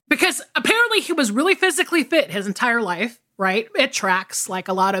 Because apparently he was really physically fit his entire life, right? It tracks. Like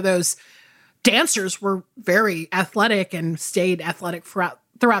a lot of those dancers were very athletic and stayed athletic throughout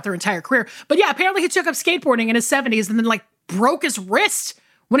their entire career. But yeah, apparently he took up skateboarding in his 70s and then like broke his wrist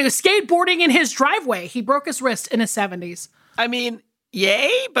when he was skateboarding in his driveway. He broke his wrist in his 70s. I mean,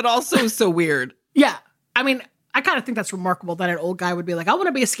 yay, but also so weird. Yeah. I mean, I kind of think that's remarkable that an old guy would be like, I want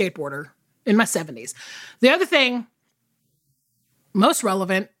to be a skateboarder in my 70s. The other thing, most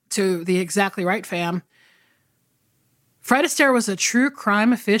relevant to the Exactly Right fam, Fred Astaire was a true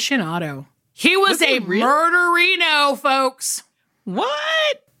crime aficionado. He was a murderino, folks.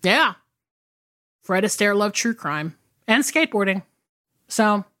 What? Yeah. Fred Astaire loved true crime and skateboarding.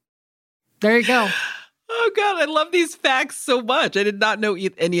 So, there you go. Oh, God, I love these facts so much. I did not know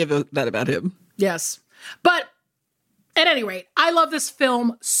any of that about him. Yes. But at any rate, I love this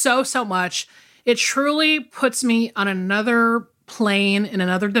film so, so much. It truly puts me on another plane in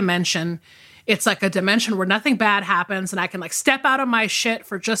another dimension. It's like a dimension where nothing bad happens and I can like step out of my shit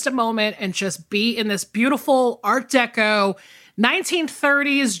for just a moment and just be in this beautiful Art Deco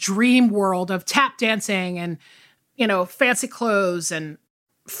 1930s dream world of tap dancing and, you know, fancy clothes and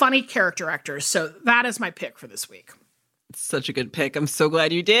funny character actors. So that is my pick for this week. Such a good pick. I'm so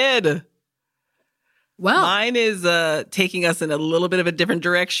glad you did. Well, mine is taking us in a little bit of a different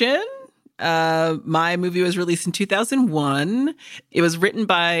direction. My movie was released in 2001. It was written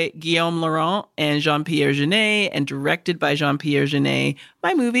by Guillaume Laurent and Jean-Pierre Jeunet and directed by Jean-Pierre Jeunet.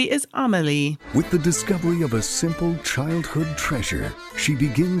 My movie is Amélie. With the discovery of a simple childhood treasure, she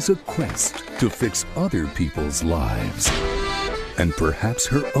begins a quest to fix other people's lives. And perhaps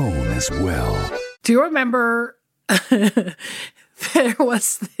her own as well. Do you remember there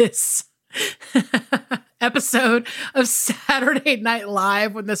was this episode of Saturday Night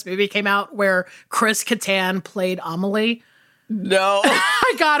Live when this movie came out where Chris Kattan played Amélie? No.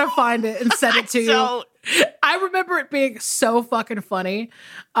 I gotta find it and send it to you. I remember it being so fucking funny.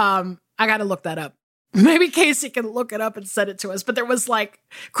 I gotta look that up. Maybe Casey can look it up and send it to us. But there was like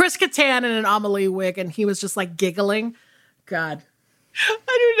Chris Kattan in an Amélie wig and he was just like giggling. God. I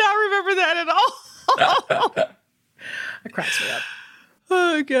do not remember that at all. It cracks me up.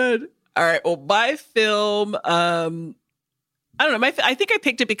 Oh, God. All right. Well, my film, I don't know. I think I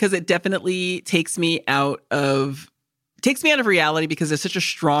picked it because it definitely takes me out of reality because there's such a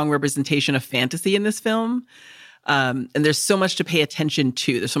strong representation of fantasy in this film. And there's so much to pay attention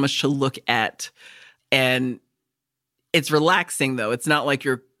to. There's so much to look at. And it's relaxing, though. It's not like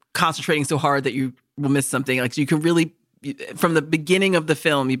you're concentrating so hard that you will miss something. Like you can really, from the beginning of the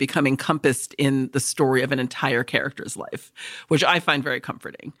film, you become encompassed in the story of an entire character's life, which I find very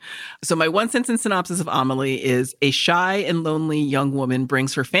comforting. So my one-sentence synopsis of Amélie is: a shy and lonely young woman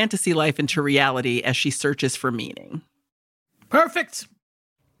brings her fantasy life into reality as she searches for meaning. Perfect.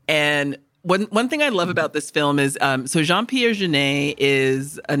 And one thing I love about this film is, so Jean-Pierre Jeunet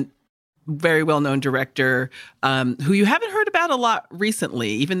is a very well-known director who you haven't heard about a lot recently,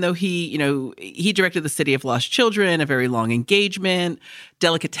 even though he directed The City of Lost Children, A Very Long Engagement.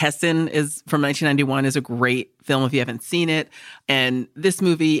 Delicatessen is from 1991 is a great film if you haven't seen it. And this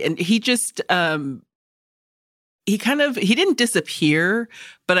movie, and he just he didn't disappear,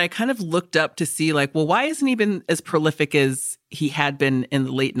 but I kind of looked up to see like, well, why isn't he been as prolific as he had been in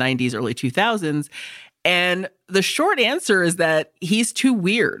the late 90s, early 2000s? And the short answer is that he's too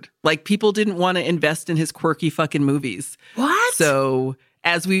weird. Like, people didn't want to invest in his quirky fucking movies. What? So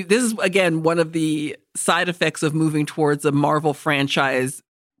this is, again, one of the side effects of moving towards a Marvel franchise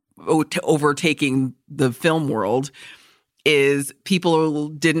overtaking the film world is people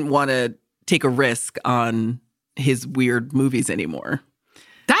didn't want to take a risk on his weird movies anymore.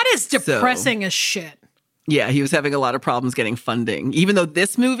 That is depressing as shit. Yeah, he was having a lot of problems getting funding. Even though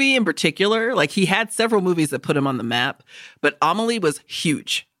this movie in particular, like, he had several movies that put him on the map, but Amelie was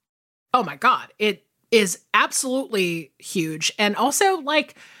huge. Oh my God. It is absolutely huge. And also,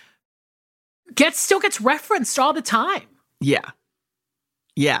 like, still gets referenced all the time. Yeah.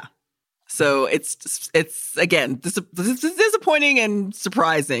 Yeah. So it's again, disappointing and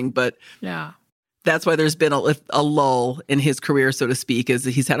surprising, but yeah. That's why there's been a lull in his career, so to speak, is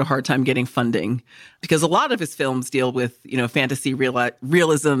that he's had a hard time getting funding, because a lot of his films deal with, fantasy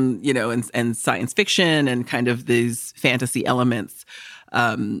realism, and science fiction and kind of these fantasy elements.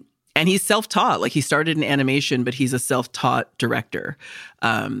 And he's self-taught. Like, he started in animation, but he's a self-taught director.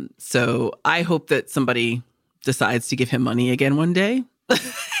 So I hope that somebody decides to give him money again one day.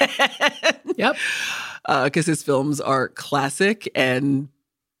 Yep. Because his films are classic and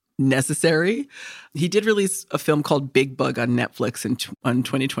necessary. He did release a film called Big Bug on Netflix in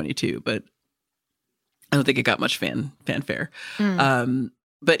 2022, but I don't think it got much fanfare.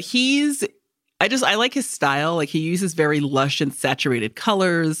 But I like his style. Like, he uses very lush and saturated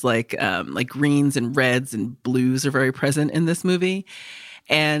colors, like greens and reds and blues are very present in this movie.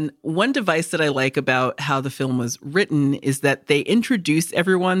 And one device that I like about how the film was written is that they introduce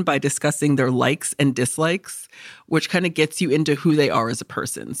everyone by discussing their likes and dislikes, which kind of gets you into who they are as a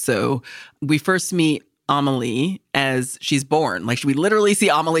person. So we first meet Amelie as she's born. Like, we literally see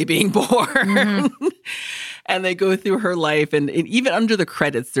Amelie being born. Mm-hmm. And they go through her life. And even under the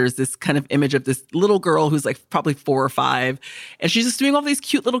credits, there's this kind of image of this little girl who's like probably 4 or 5. And she's just doing all these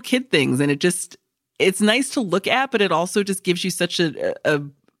cute little kid things. And it's nice to look at, but it also just gives you such a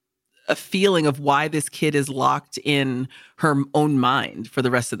feeling of why this kid is locked in her own mind for the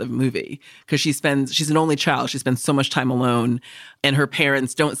rest of the movie. Because she's an only child. She spends so much time alone, and her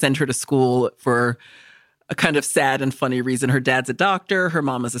parents don't send her to school for a kind of sad and funny reason. Her dad's a doctor, her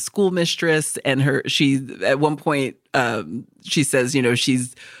mom is a school mistress, and she at one point she says,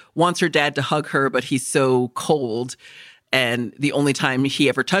 she's wants her dad to hug her, but he's so cold. And the only time he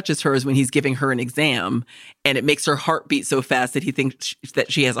ever touches her is when he's giving her an exam, and it makes her heart beat so fast that he thinks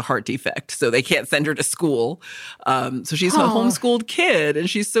that she has a heart defect. So they can't send her to school. So she's a homeschooled kid, and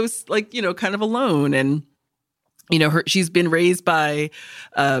she's so kind of alone. And, she's been raised by,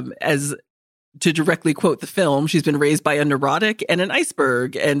 as to directly quote the film, she's been raised by a neurotic and an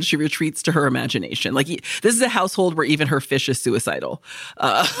iceberg, and she retreats to her imagination. Like, this is a household where even her fish is suicidal.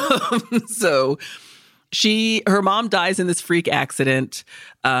 So her mom dies in this freak accident,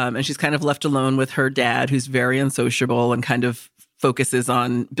 and she's kind of left alone with her dad, who's very unsociable and kind of focuses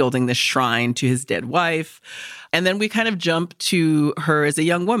on building this shrine to his dead wife. And then we kind of jump to her as a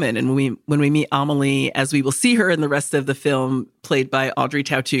young woman. And when we meet Amelie, as we will see her in the rest of the film, played by Audrey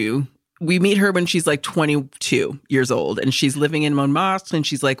Tautou, we meet her when she's like 22 years old, and she's living in Montmartre, and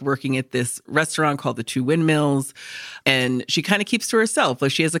she's like working at this restaurant called the Two Windmills. And she kind of keeps to herself.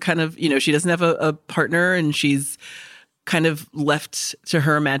 Like, she has a kind of, she doesn't have a partner, and she's kind of left to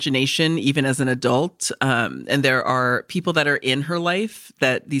her imagination, even as an adult. And there are people that are in her life,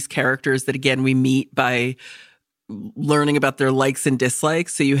 that these characters that, again, we meet by learning about their likes and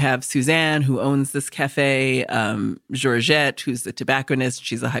dislikes. So you have Suzanne, who owns this cafe, Georgette, who's the tobacconist.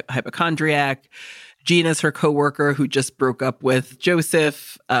 She's a hypochondriac. Gina's her coworker, who just broke up with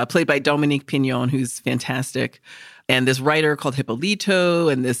Joseph, played by Dominique Pignon, who's fantastic. And this writer called Hippolito,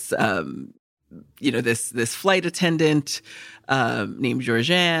 and this, this flight attendant named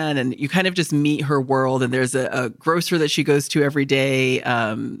Georgianne. And you kind of just meet her world. And there's a grocer that she goes to every day,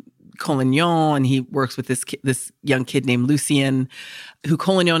 Collignon, and he works with this young kid named Lucien, who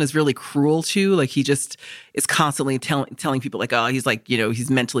Collignon is really cruel to. Like, he just is constantly telling people like, oh, he's like, he's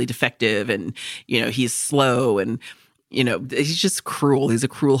mentally defective, and, he's slow, and, he's just cruel. He's a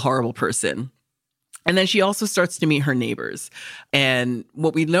cruel, horrible person. And then she also starts to meet her neighbors. And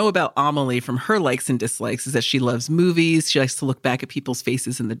what we know about Amelie from her likes and dislikes is that she loves movies. She likes to look back at people's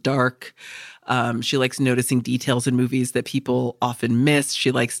faces in the dark. She likes noticing details in movies that people often miss.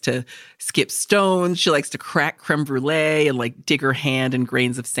 She likes to skip stones. She likes to crack creme brulee and like dig her hand in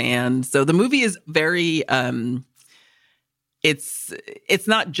grains of sand. So the movie is very, it's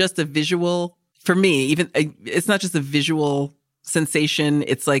not just a visual for me, even it's not just a visual sensation.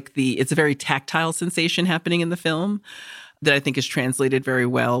 It's like it's a very tactile sensation happening in the film that I think is translated very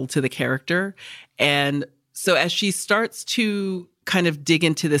well to the character. And so as she starts to kind of dig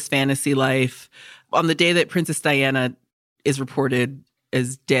into this fantasy life, on the day that Princess Diana is reported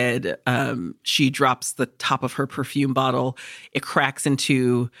as dead, she drops the top of her perfume bottle. It cracks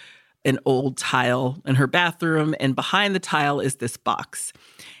into an old tile in her bathroom, and behind the tile is this box.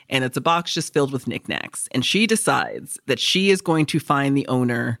 And it's a box just filled with knickknacks. And she decides that she is going to find the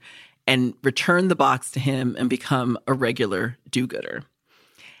owner and return the box to him and become a regular do-gooder.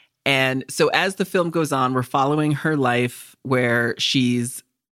 And so as the film goes on, we're following her life where she's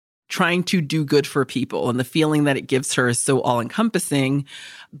trying to do good for people. And the feeling that it gives her is so all-encompassing.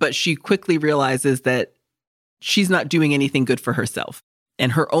 But she quickly realizes that she's not doing anything good for herself.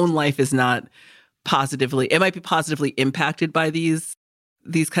 And her own life is not it might be positively impacted by these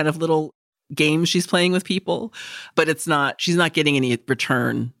kind of little games she's playing with people, but she's not getting any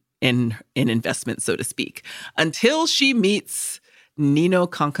return in investment, so to speak, until she meets Nino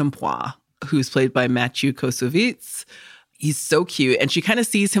Quincampoix, who's played by Matthew Kassovitz. He's so cute. And she kind of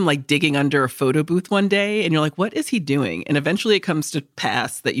sees him like digging under a photo booth one day. And you're like, what is he doing? And eventually it comes to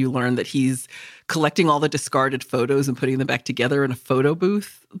pass that you learn that he's collecting all the discarded photos and putting them back together in a photo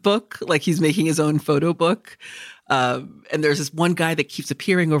booth book. Like he's making his own photo book. And there's this one guy that keeps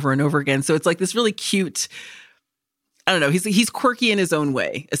appearing over and over again. So it's like this really cute, I don't know, he's quirky in his own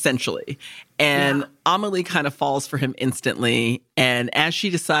way, essentially. And Amelie kind of falls for him instantly. And as she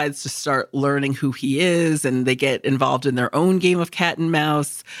decides to start learning who he is and they get involved in their own game of cat and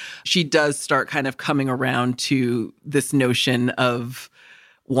mouse, she does start kind of coming around to this notion of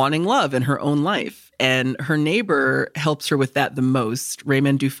wanting love in her own life. And her neighbor helps her with that the most,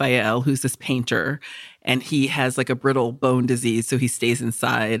 Raymond Dufayel, who's this painter. And he has like a brittle bone disease, so he stays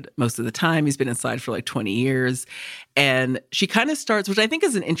inside most of the time. He's been inside for like 20 years. And she kind of starts, which I think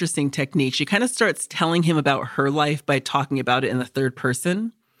is an interesting technique, she kind of starts telling him about her life by talking about it in the third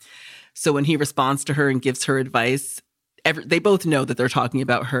person. So when he responds to her and gives her advice, they both know that they're talking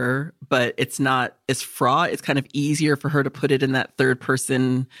about her, but it's not as fraught. It's kind of easier for her to put it in that third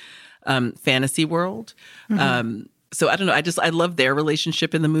person fantasy world. Mm-hmm. So I don't know. I love their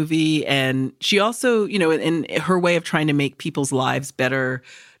relationship in the movie. And she also, in her way of trying to make people's lives better,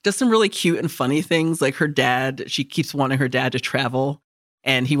 does some really cute and funny things. Like her dad, she keeps wanting her dad to travel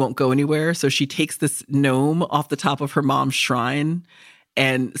and he won't go anywhere. So she takes this gnome off the top of her mom's shrine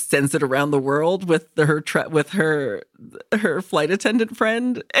and sends it around the world with her flight attendant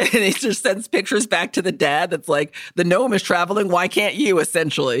friend. And he just sends pictures back to the dad that's like, the gnome is traveling, why can't you,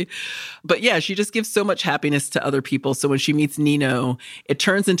 essentially? But yeah, she just gives so much happiness to other people. So when she meets Nino, it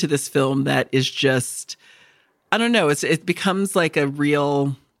turns into this film that is just, I don't know, it becomes like a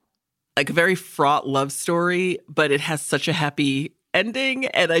real, like a very fraught love story, but it has such a happy ending.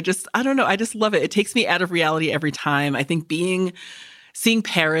 And I don't know, I just love it. It takes me out of reality every time. I think seeing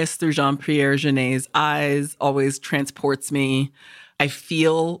Paris through Jean-Pierre Jeunet's eyes always transports me. I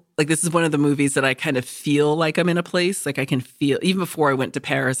feel like this is one of the movies that I kind of feel like I'm in a place. Like I can feel, even before I went to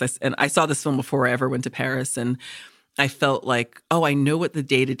Paris, and I saw this film before I ever went to Paris, and I felt like, oh, I know what the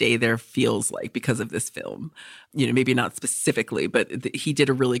day-to-day there feels like because of this film. Maybe not specifically, but he did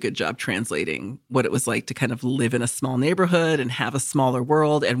a really good job translating what it was like to kind of live in a small neighborhood and have a smaller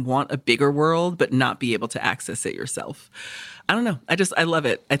world and want a bigger world, but not be able to access it yourself. I don't know. I love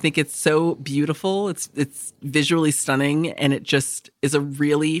it. I think it's so beautiful. It's visually stunning, and it just is a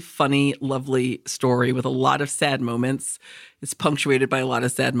really funny, lovely story with a lot of sad moments. It's punctuated by a lot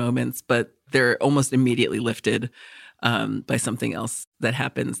of sad moments, but they're almost immediately lifted by something else that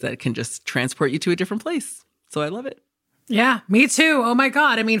happens that can just transport you to a different place. So I love it. Yeah, me too. Oh my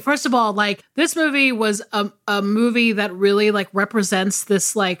God. I mean, first of all, like this movie was a movie that really like represents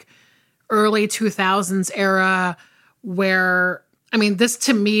this like early 2000s era where, I mean, this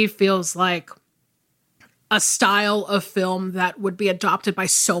to me feels like a style of film that would be adopted by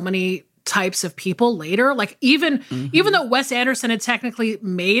so many types of people later. Like even though Wes Anderson had technically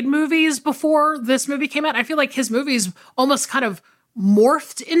made movies before this movie came out, I feel like his movies almost kind of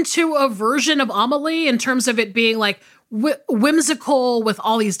morphed into a version of Amelie in terms of it being like whimsical with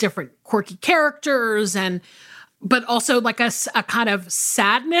all these different quirky characters but also like a kind of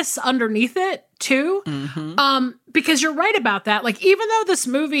sadness underneath it too. Because you're right about that. Like, even though this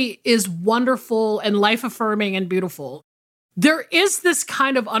movie is wonderful and life-affirming and beautiful, there is this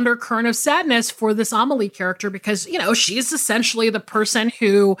kind of undercurrent of sadness for this Amelie character because, she's essentially the person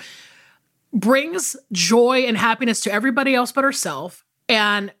who brings joy and happiness to everybody else but herself.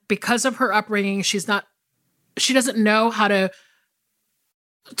 And because of her upbringing, she doesn't know how to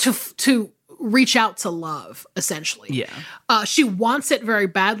reach out to love, essentially. Yeah. She wants it very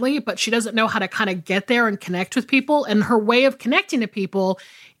badly, but she doesn't know how to kind of get there and connect with people. And her way of connecting to people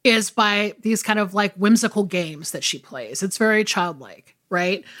is by these kind of like whimsical games that she plays. It's very childlike,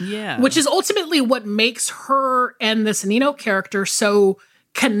 right? Yeah. Which is ultimately what makes her and this Nino character so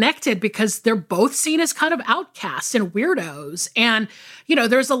connected, because they're both seen as kind of outcasts and weirdos. And, you know,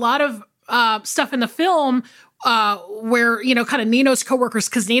 there's a lot of stuff in the film where, you know, kind of Nino's coworkers,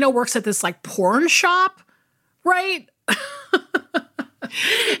 because Nino works at this like porn shop, right?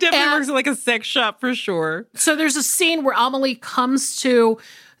 Definitely works like a sex shop for sure. So there's a scene where Amelie comes to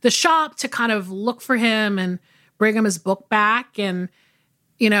the shop to kind of look for him and bring him his book back. And,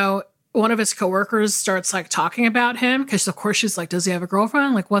 you know, one of his coworkers starts like talking about him because, of course, she's like, does he have a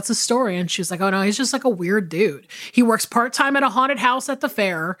girlfriend? Like, what's his story? And she's like, oh, no, he's just like a weird dude. He works part-time at a haunted house at the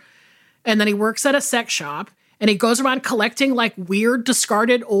fair. And then he works at a sex shop. And he goes around collecting like weird,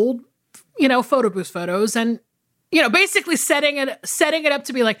 discarded old, you know, photo booth photos. And, you know, basically setting it up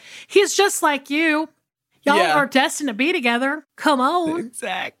to be like, he's just like you. Y'all are destined to be together. Come on.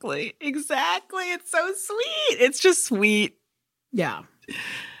 Exactly. It's so sweet. It's just sweet. Yeah.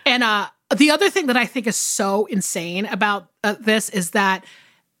 And the other thing that I think is so insane about this is that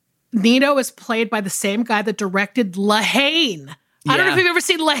Nino is played by the same guy that directed La Haine. I don't know if you've ever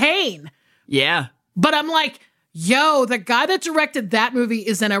seen La Haine. Yeah. But I'm like, yo, the guy that directed that movie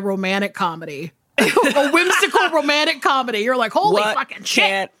is in a romantic comedy. A whimsical romantic comedy. You're like, holy fucking shit.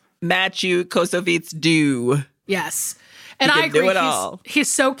 Can't Matthew Kassovitz do? Yes. And He I can agree. do it all.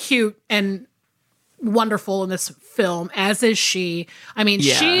 He's so cute and wonderful in this film, as is she. I mean,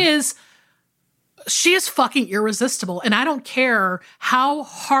 she is fucking irresistible. And I don't care how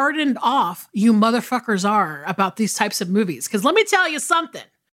hardened off you motherfuckers are about these types of movies. Because let me tell you something.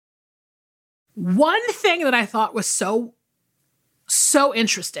 One thing that I thought was so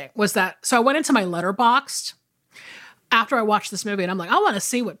interesting was that, so I went into my Letterboxd after I watched this movie and I'm like, I want to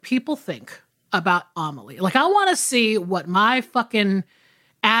see what people think about Amelie. Like, I want to see what my fucking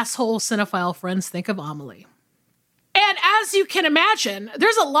asshole cinephile friends think of Amelie. And as you can imagine,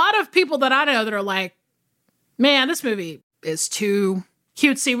 there's a lot of people that I know that are like, man, this movie is too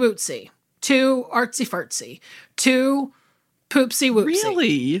cutesy wootsy, too artsy fartsy, too poopsy whoopsy.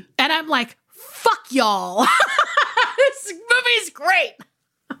 Really? And I'm like, fuck y'all. This movie's great.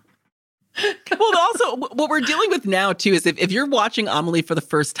 Well, also, what we're dealing with now, too, is if you're watching Amelie for the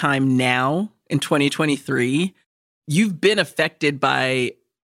first time now in 2023, you've been affected by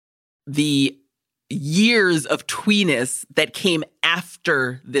the years of tweeness that came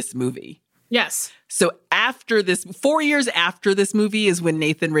after this movie. Yes. So after this, 4 years after this movie is when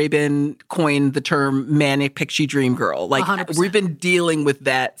Nathan Rabin coined the term manic pixie dream girl. Like, 100%. We've been dealing with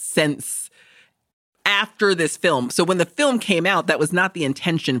that since after this film. So when the film came out, that was not the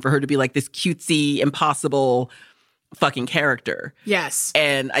intention for her to be like this cutesy, impossible fucking character. Yes.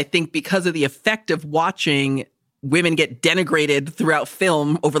 And I think because of the effect of watching women get denigrated throughout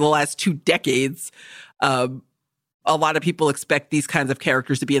film over the last 2 decades, a lot of people expect these kinds of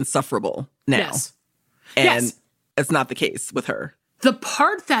characters to be insufferable now. Yes. And it's not the case with her. The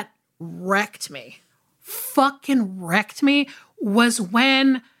part that fucking wrecked me, was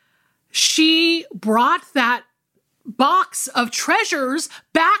when she brought that box of treasures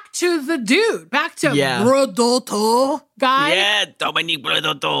back to the dude, back to Brodotto guy. Yeah, Dominique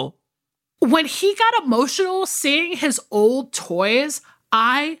Brodotto. When he got emotional seeing his old toys,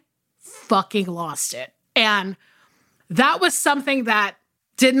 I fucking lost it. And that was something that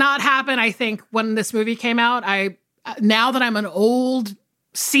did not happen, I think, when this movie came out. Now that I'm an old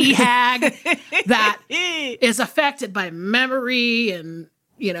sea hag that is affected by memory and,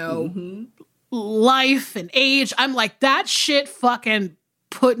 you know, life and age, I'm like, that shit fucking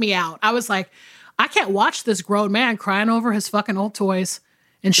put me out. I was like, I can't watch this grown man crying over his fucking old toys.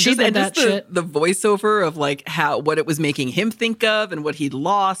 And she did that shit. The voiceover of like what it was making him think of and what he'd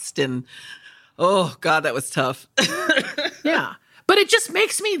lost. And oh God, that was tough. Yeah. But it just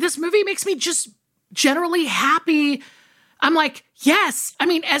this movie makes me just generally happy. I'm like, yes. I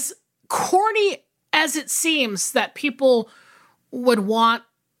mean, as corny as it seems that people would want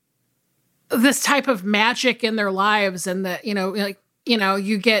this type of magic in their lives, and that, you know, like, you know,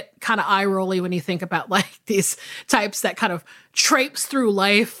 you get kind of eye rolly when you think about like these types that kind of traipse through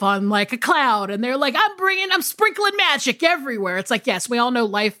life on like a cloud, and they're like, I'm sprinkling magic everywhere. It's like, yes, we all know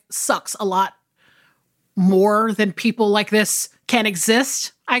life sucks a lot more than people like this can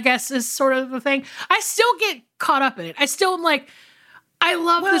exist, I guess, is sort of the thing. I still get caught up in it. I still am like, I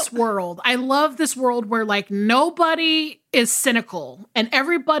love this world. I love this world where like nobody is cynical and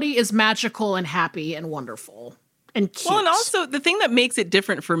everybody is magical and happy and wonderful. and cute. Well, and also the thing that makes it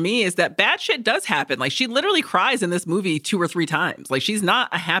different for me is that bad shit does happen. Like, she literally cries in this movie 2 or 3 times. Like, she's not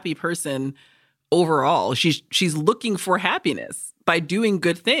a happy person overall. She's looking for happiness by doing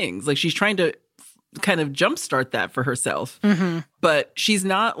good things. Like, she's trying to kind of jumpstart that for herself. Mm-hmm. But she's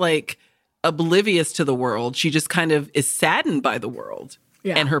not like oblivious to the world. She just kind of is saddened by the world.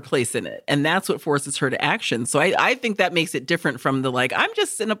 Yeah. And her place in it. And that's what forces her to action. So I think that makes it different from the, like, I'm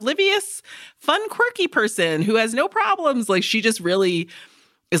just an oblivious, fun, quirky person who has no problems. Like, she just really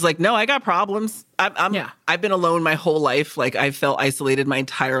is like, no, I got problems. I've been alone my whole life. Like, I've felt isolated my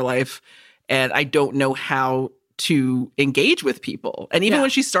entire life. And I don't know how to engage with people. And even when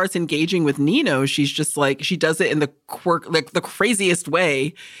she starts engaging with Nino, she's just like, she does it in the the craziest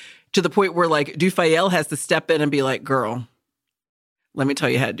way, to the point where, like, Dufayel has to step in and be like, girl, let me tell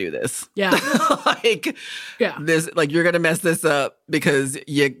you how to do this. Yeah. This, like, you're going to mess this up because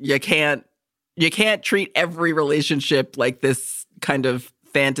you can't treat every relationship like this kind of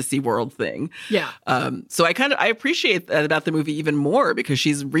fantasy world thing. Yeah. So I appreciate that about the movie even more, because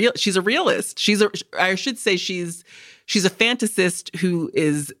she's real. She's a realist. I should say she's a fantasist who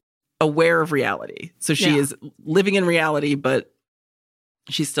is aware of reality. So she is living in reality, but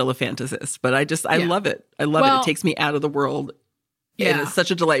she's still a fantasist. But I love it. I love it. It takes me out of the world. Yeah. In such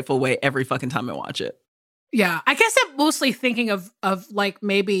a delightful way every fucking time I watch it. Yeah. I guess I'm mostly thinking of like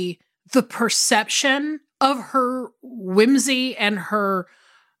maybe the perception of her whimsy and her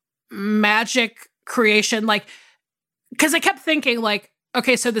magic creation. Like, because I kept thinking, like,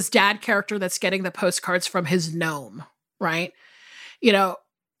 okay, so this dad character that's getting the postcards from his gnome, right? You know,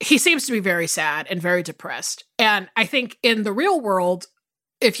 he seems to be very sad and very depressed. And I think in the real world,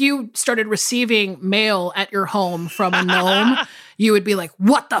 if you started receiving mail at your home from a gnome, you would be like,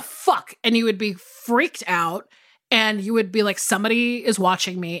 what the fuck? And you would be freaked out. And you would be like, somebody is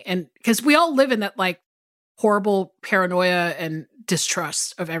watching me. And because we all live in that, like, horrible paranoia and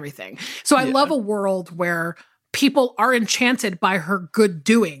distrust of everything. So I love a world where people are enchanted by her good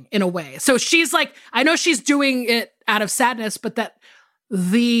doing in a way. So she's like, I know she's doing it out of sadness, but that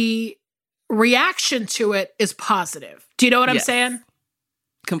the reaction to it is positive. Do you know what I'm saying?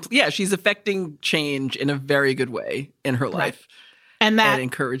 She's affecting change in a very good way in her life. And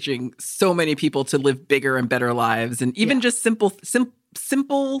encouraging so many people to live bigger and better lives. And even just simple,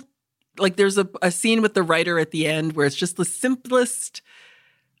 like, there's a scene with the writer at the end where it's just the simplest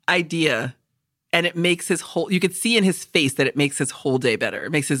idea. And it makes you could see in his face that it makes his whole day better.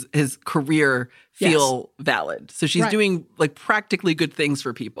 It makes his career feel valid. So she's doing, like, practically good things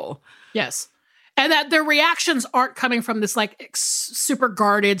for people. Yes. And that their reactions aren't coming from this, like, super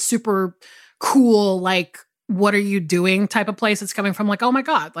guarded, super cool, like, what are you doing type of place. It's coming from, like, oh my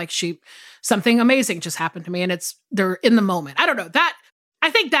God, like, something amazing just happened to me. And they're in the moment. I don't know. I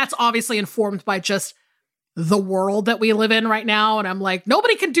think that's obviously informed by just the world that we live in right now. And I'm like,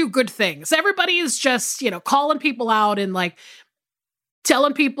 nobody can do good things. Everybody is just, calling people out and, like,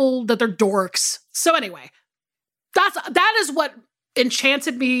 telling people that they're dorks. So anyway, that is what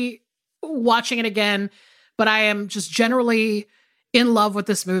enchanted me watching it again. But I am just generally in love with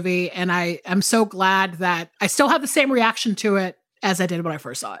this movie. And I am so glad that I still have the same reaction to it as I did when I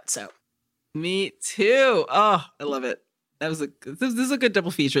first saw it. So me too. Oh, I love it. This is a good double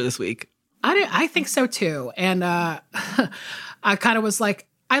feature this week. I think so too. And I kind of was like,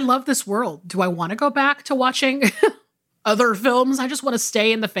 I love this world. Do I want to go back to watching other films? I just want to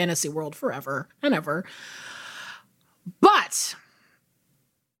stay in the fantasy world forever and ever. But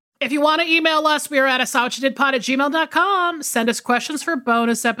if you want to email us, we are at isawwhatyoudidpod@gmail.com. Send us questions for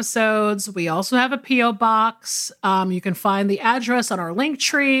bonus episodes. We also have a P.O. box. You can find the address on our link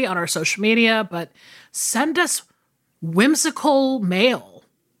tree, on our social media, but send us whimsical mail.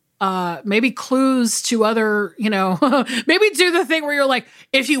 Maybe clues to other, maybe do the thing where you're like,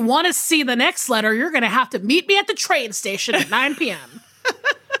 if you want to see the next letter, you're going to have to meet me at the train station at 9 p.m.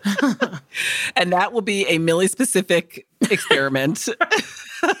 And that will be a Millie-specific experiment.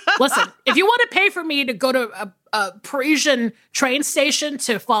 Listen, if you want to pay for me to go to a Parisian train station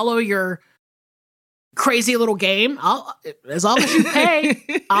to follow your crazy little game, as long as you pay,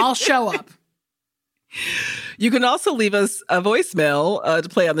 I'll show up. You can also leave us a voicemail to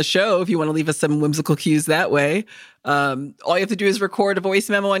play on the show if you want to leave us some whimsical cues that way. All you have to do is record a voice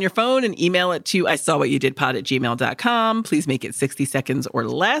memo on your phone and email it to isawwhatyoudidpod@gmail.com. Please make it 60 seconds or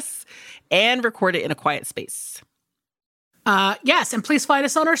less and record it in a quiet space. Yes, and please find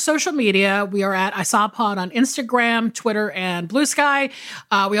us on our social media. We are at ISawPod on Instagram, Twitter, and Blue Sky.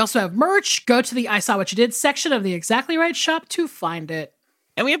 We also have merch. Go to the I Saw What You Did section of the Exactly Right shop to find it.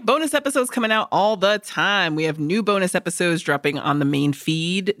 And we have bonus episodes coming out all the time. We have new bonus episodes dropping on the main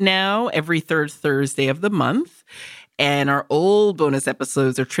feed now every third Thursday of the month. And our old bonus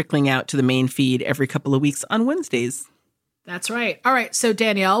episodes are trickling out to the main feed every couple of weeks on Wednesdays. That's right. All right. So,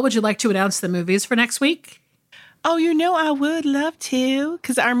 Danielle, would you like to announce the movies for next week? Oh, I would love to.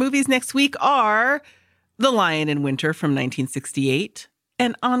 Because our movies next week are The Lion in Winter from 1968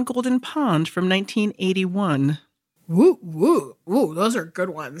 and On Golden Pond from 1981. Woo, woo, woo. Those are good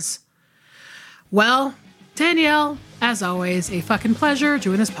ones. Well, Danielle, as always, a fucking pleasure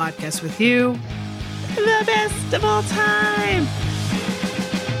doing this podcast with you. The best of all time.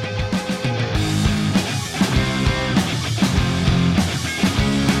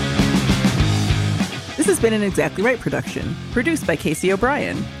 This has been an Exactly Right production, produced by Casey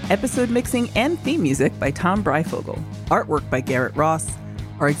O'Brien. Episode mixing and theme music by Tom Breyfogle. Artwork by Garrett Ross.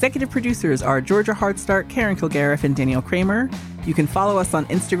 Our executive producers are Georgia Hardstark, Karen Kilgariff, and Danielle Kramer. You can follow us on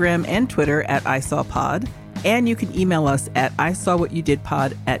Instagram and Twitter at ISawPod, and you can email us at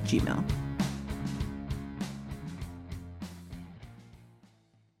isawwhatyoudidpod@gmail.com.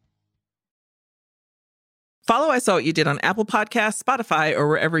 Follow I Saw What You Did on Apple Podcasts, Spotify, or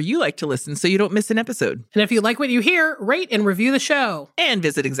wherever you like to listen so you don't miss an episode. And if you like what you hear, rate and review the show. And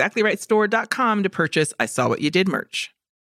visit exactlyrightstore.com to purchase I Saw What You Did merch.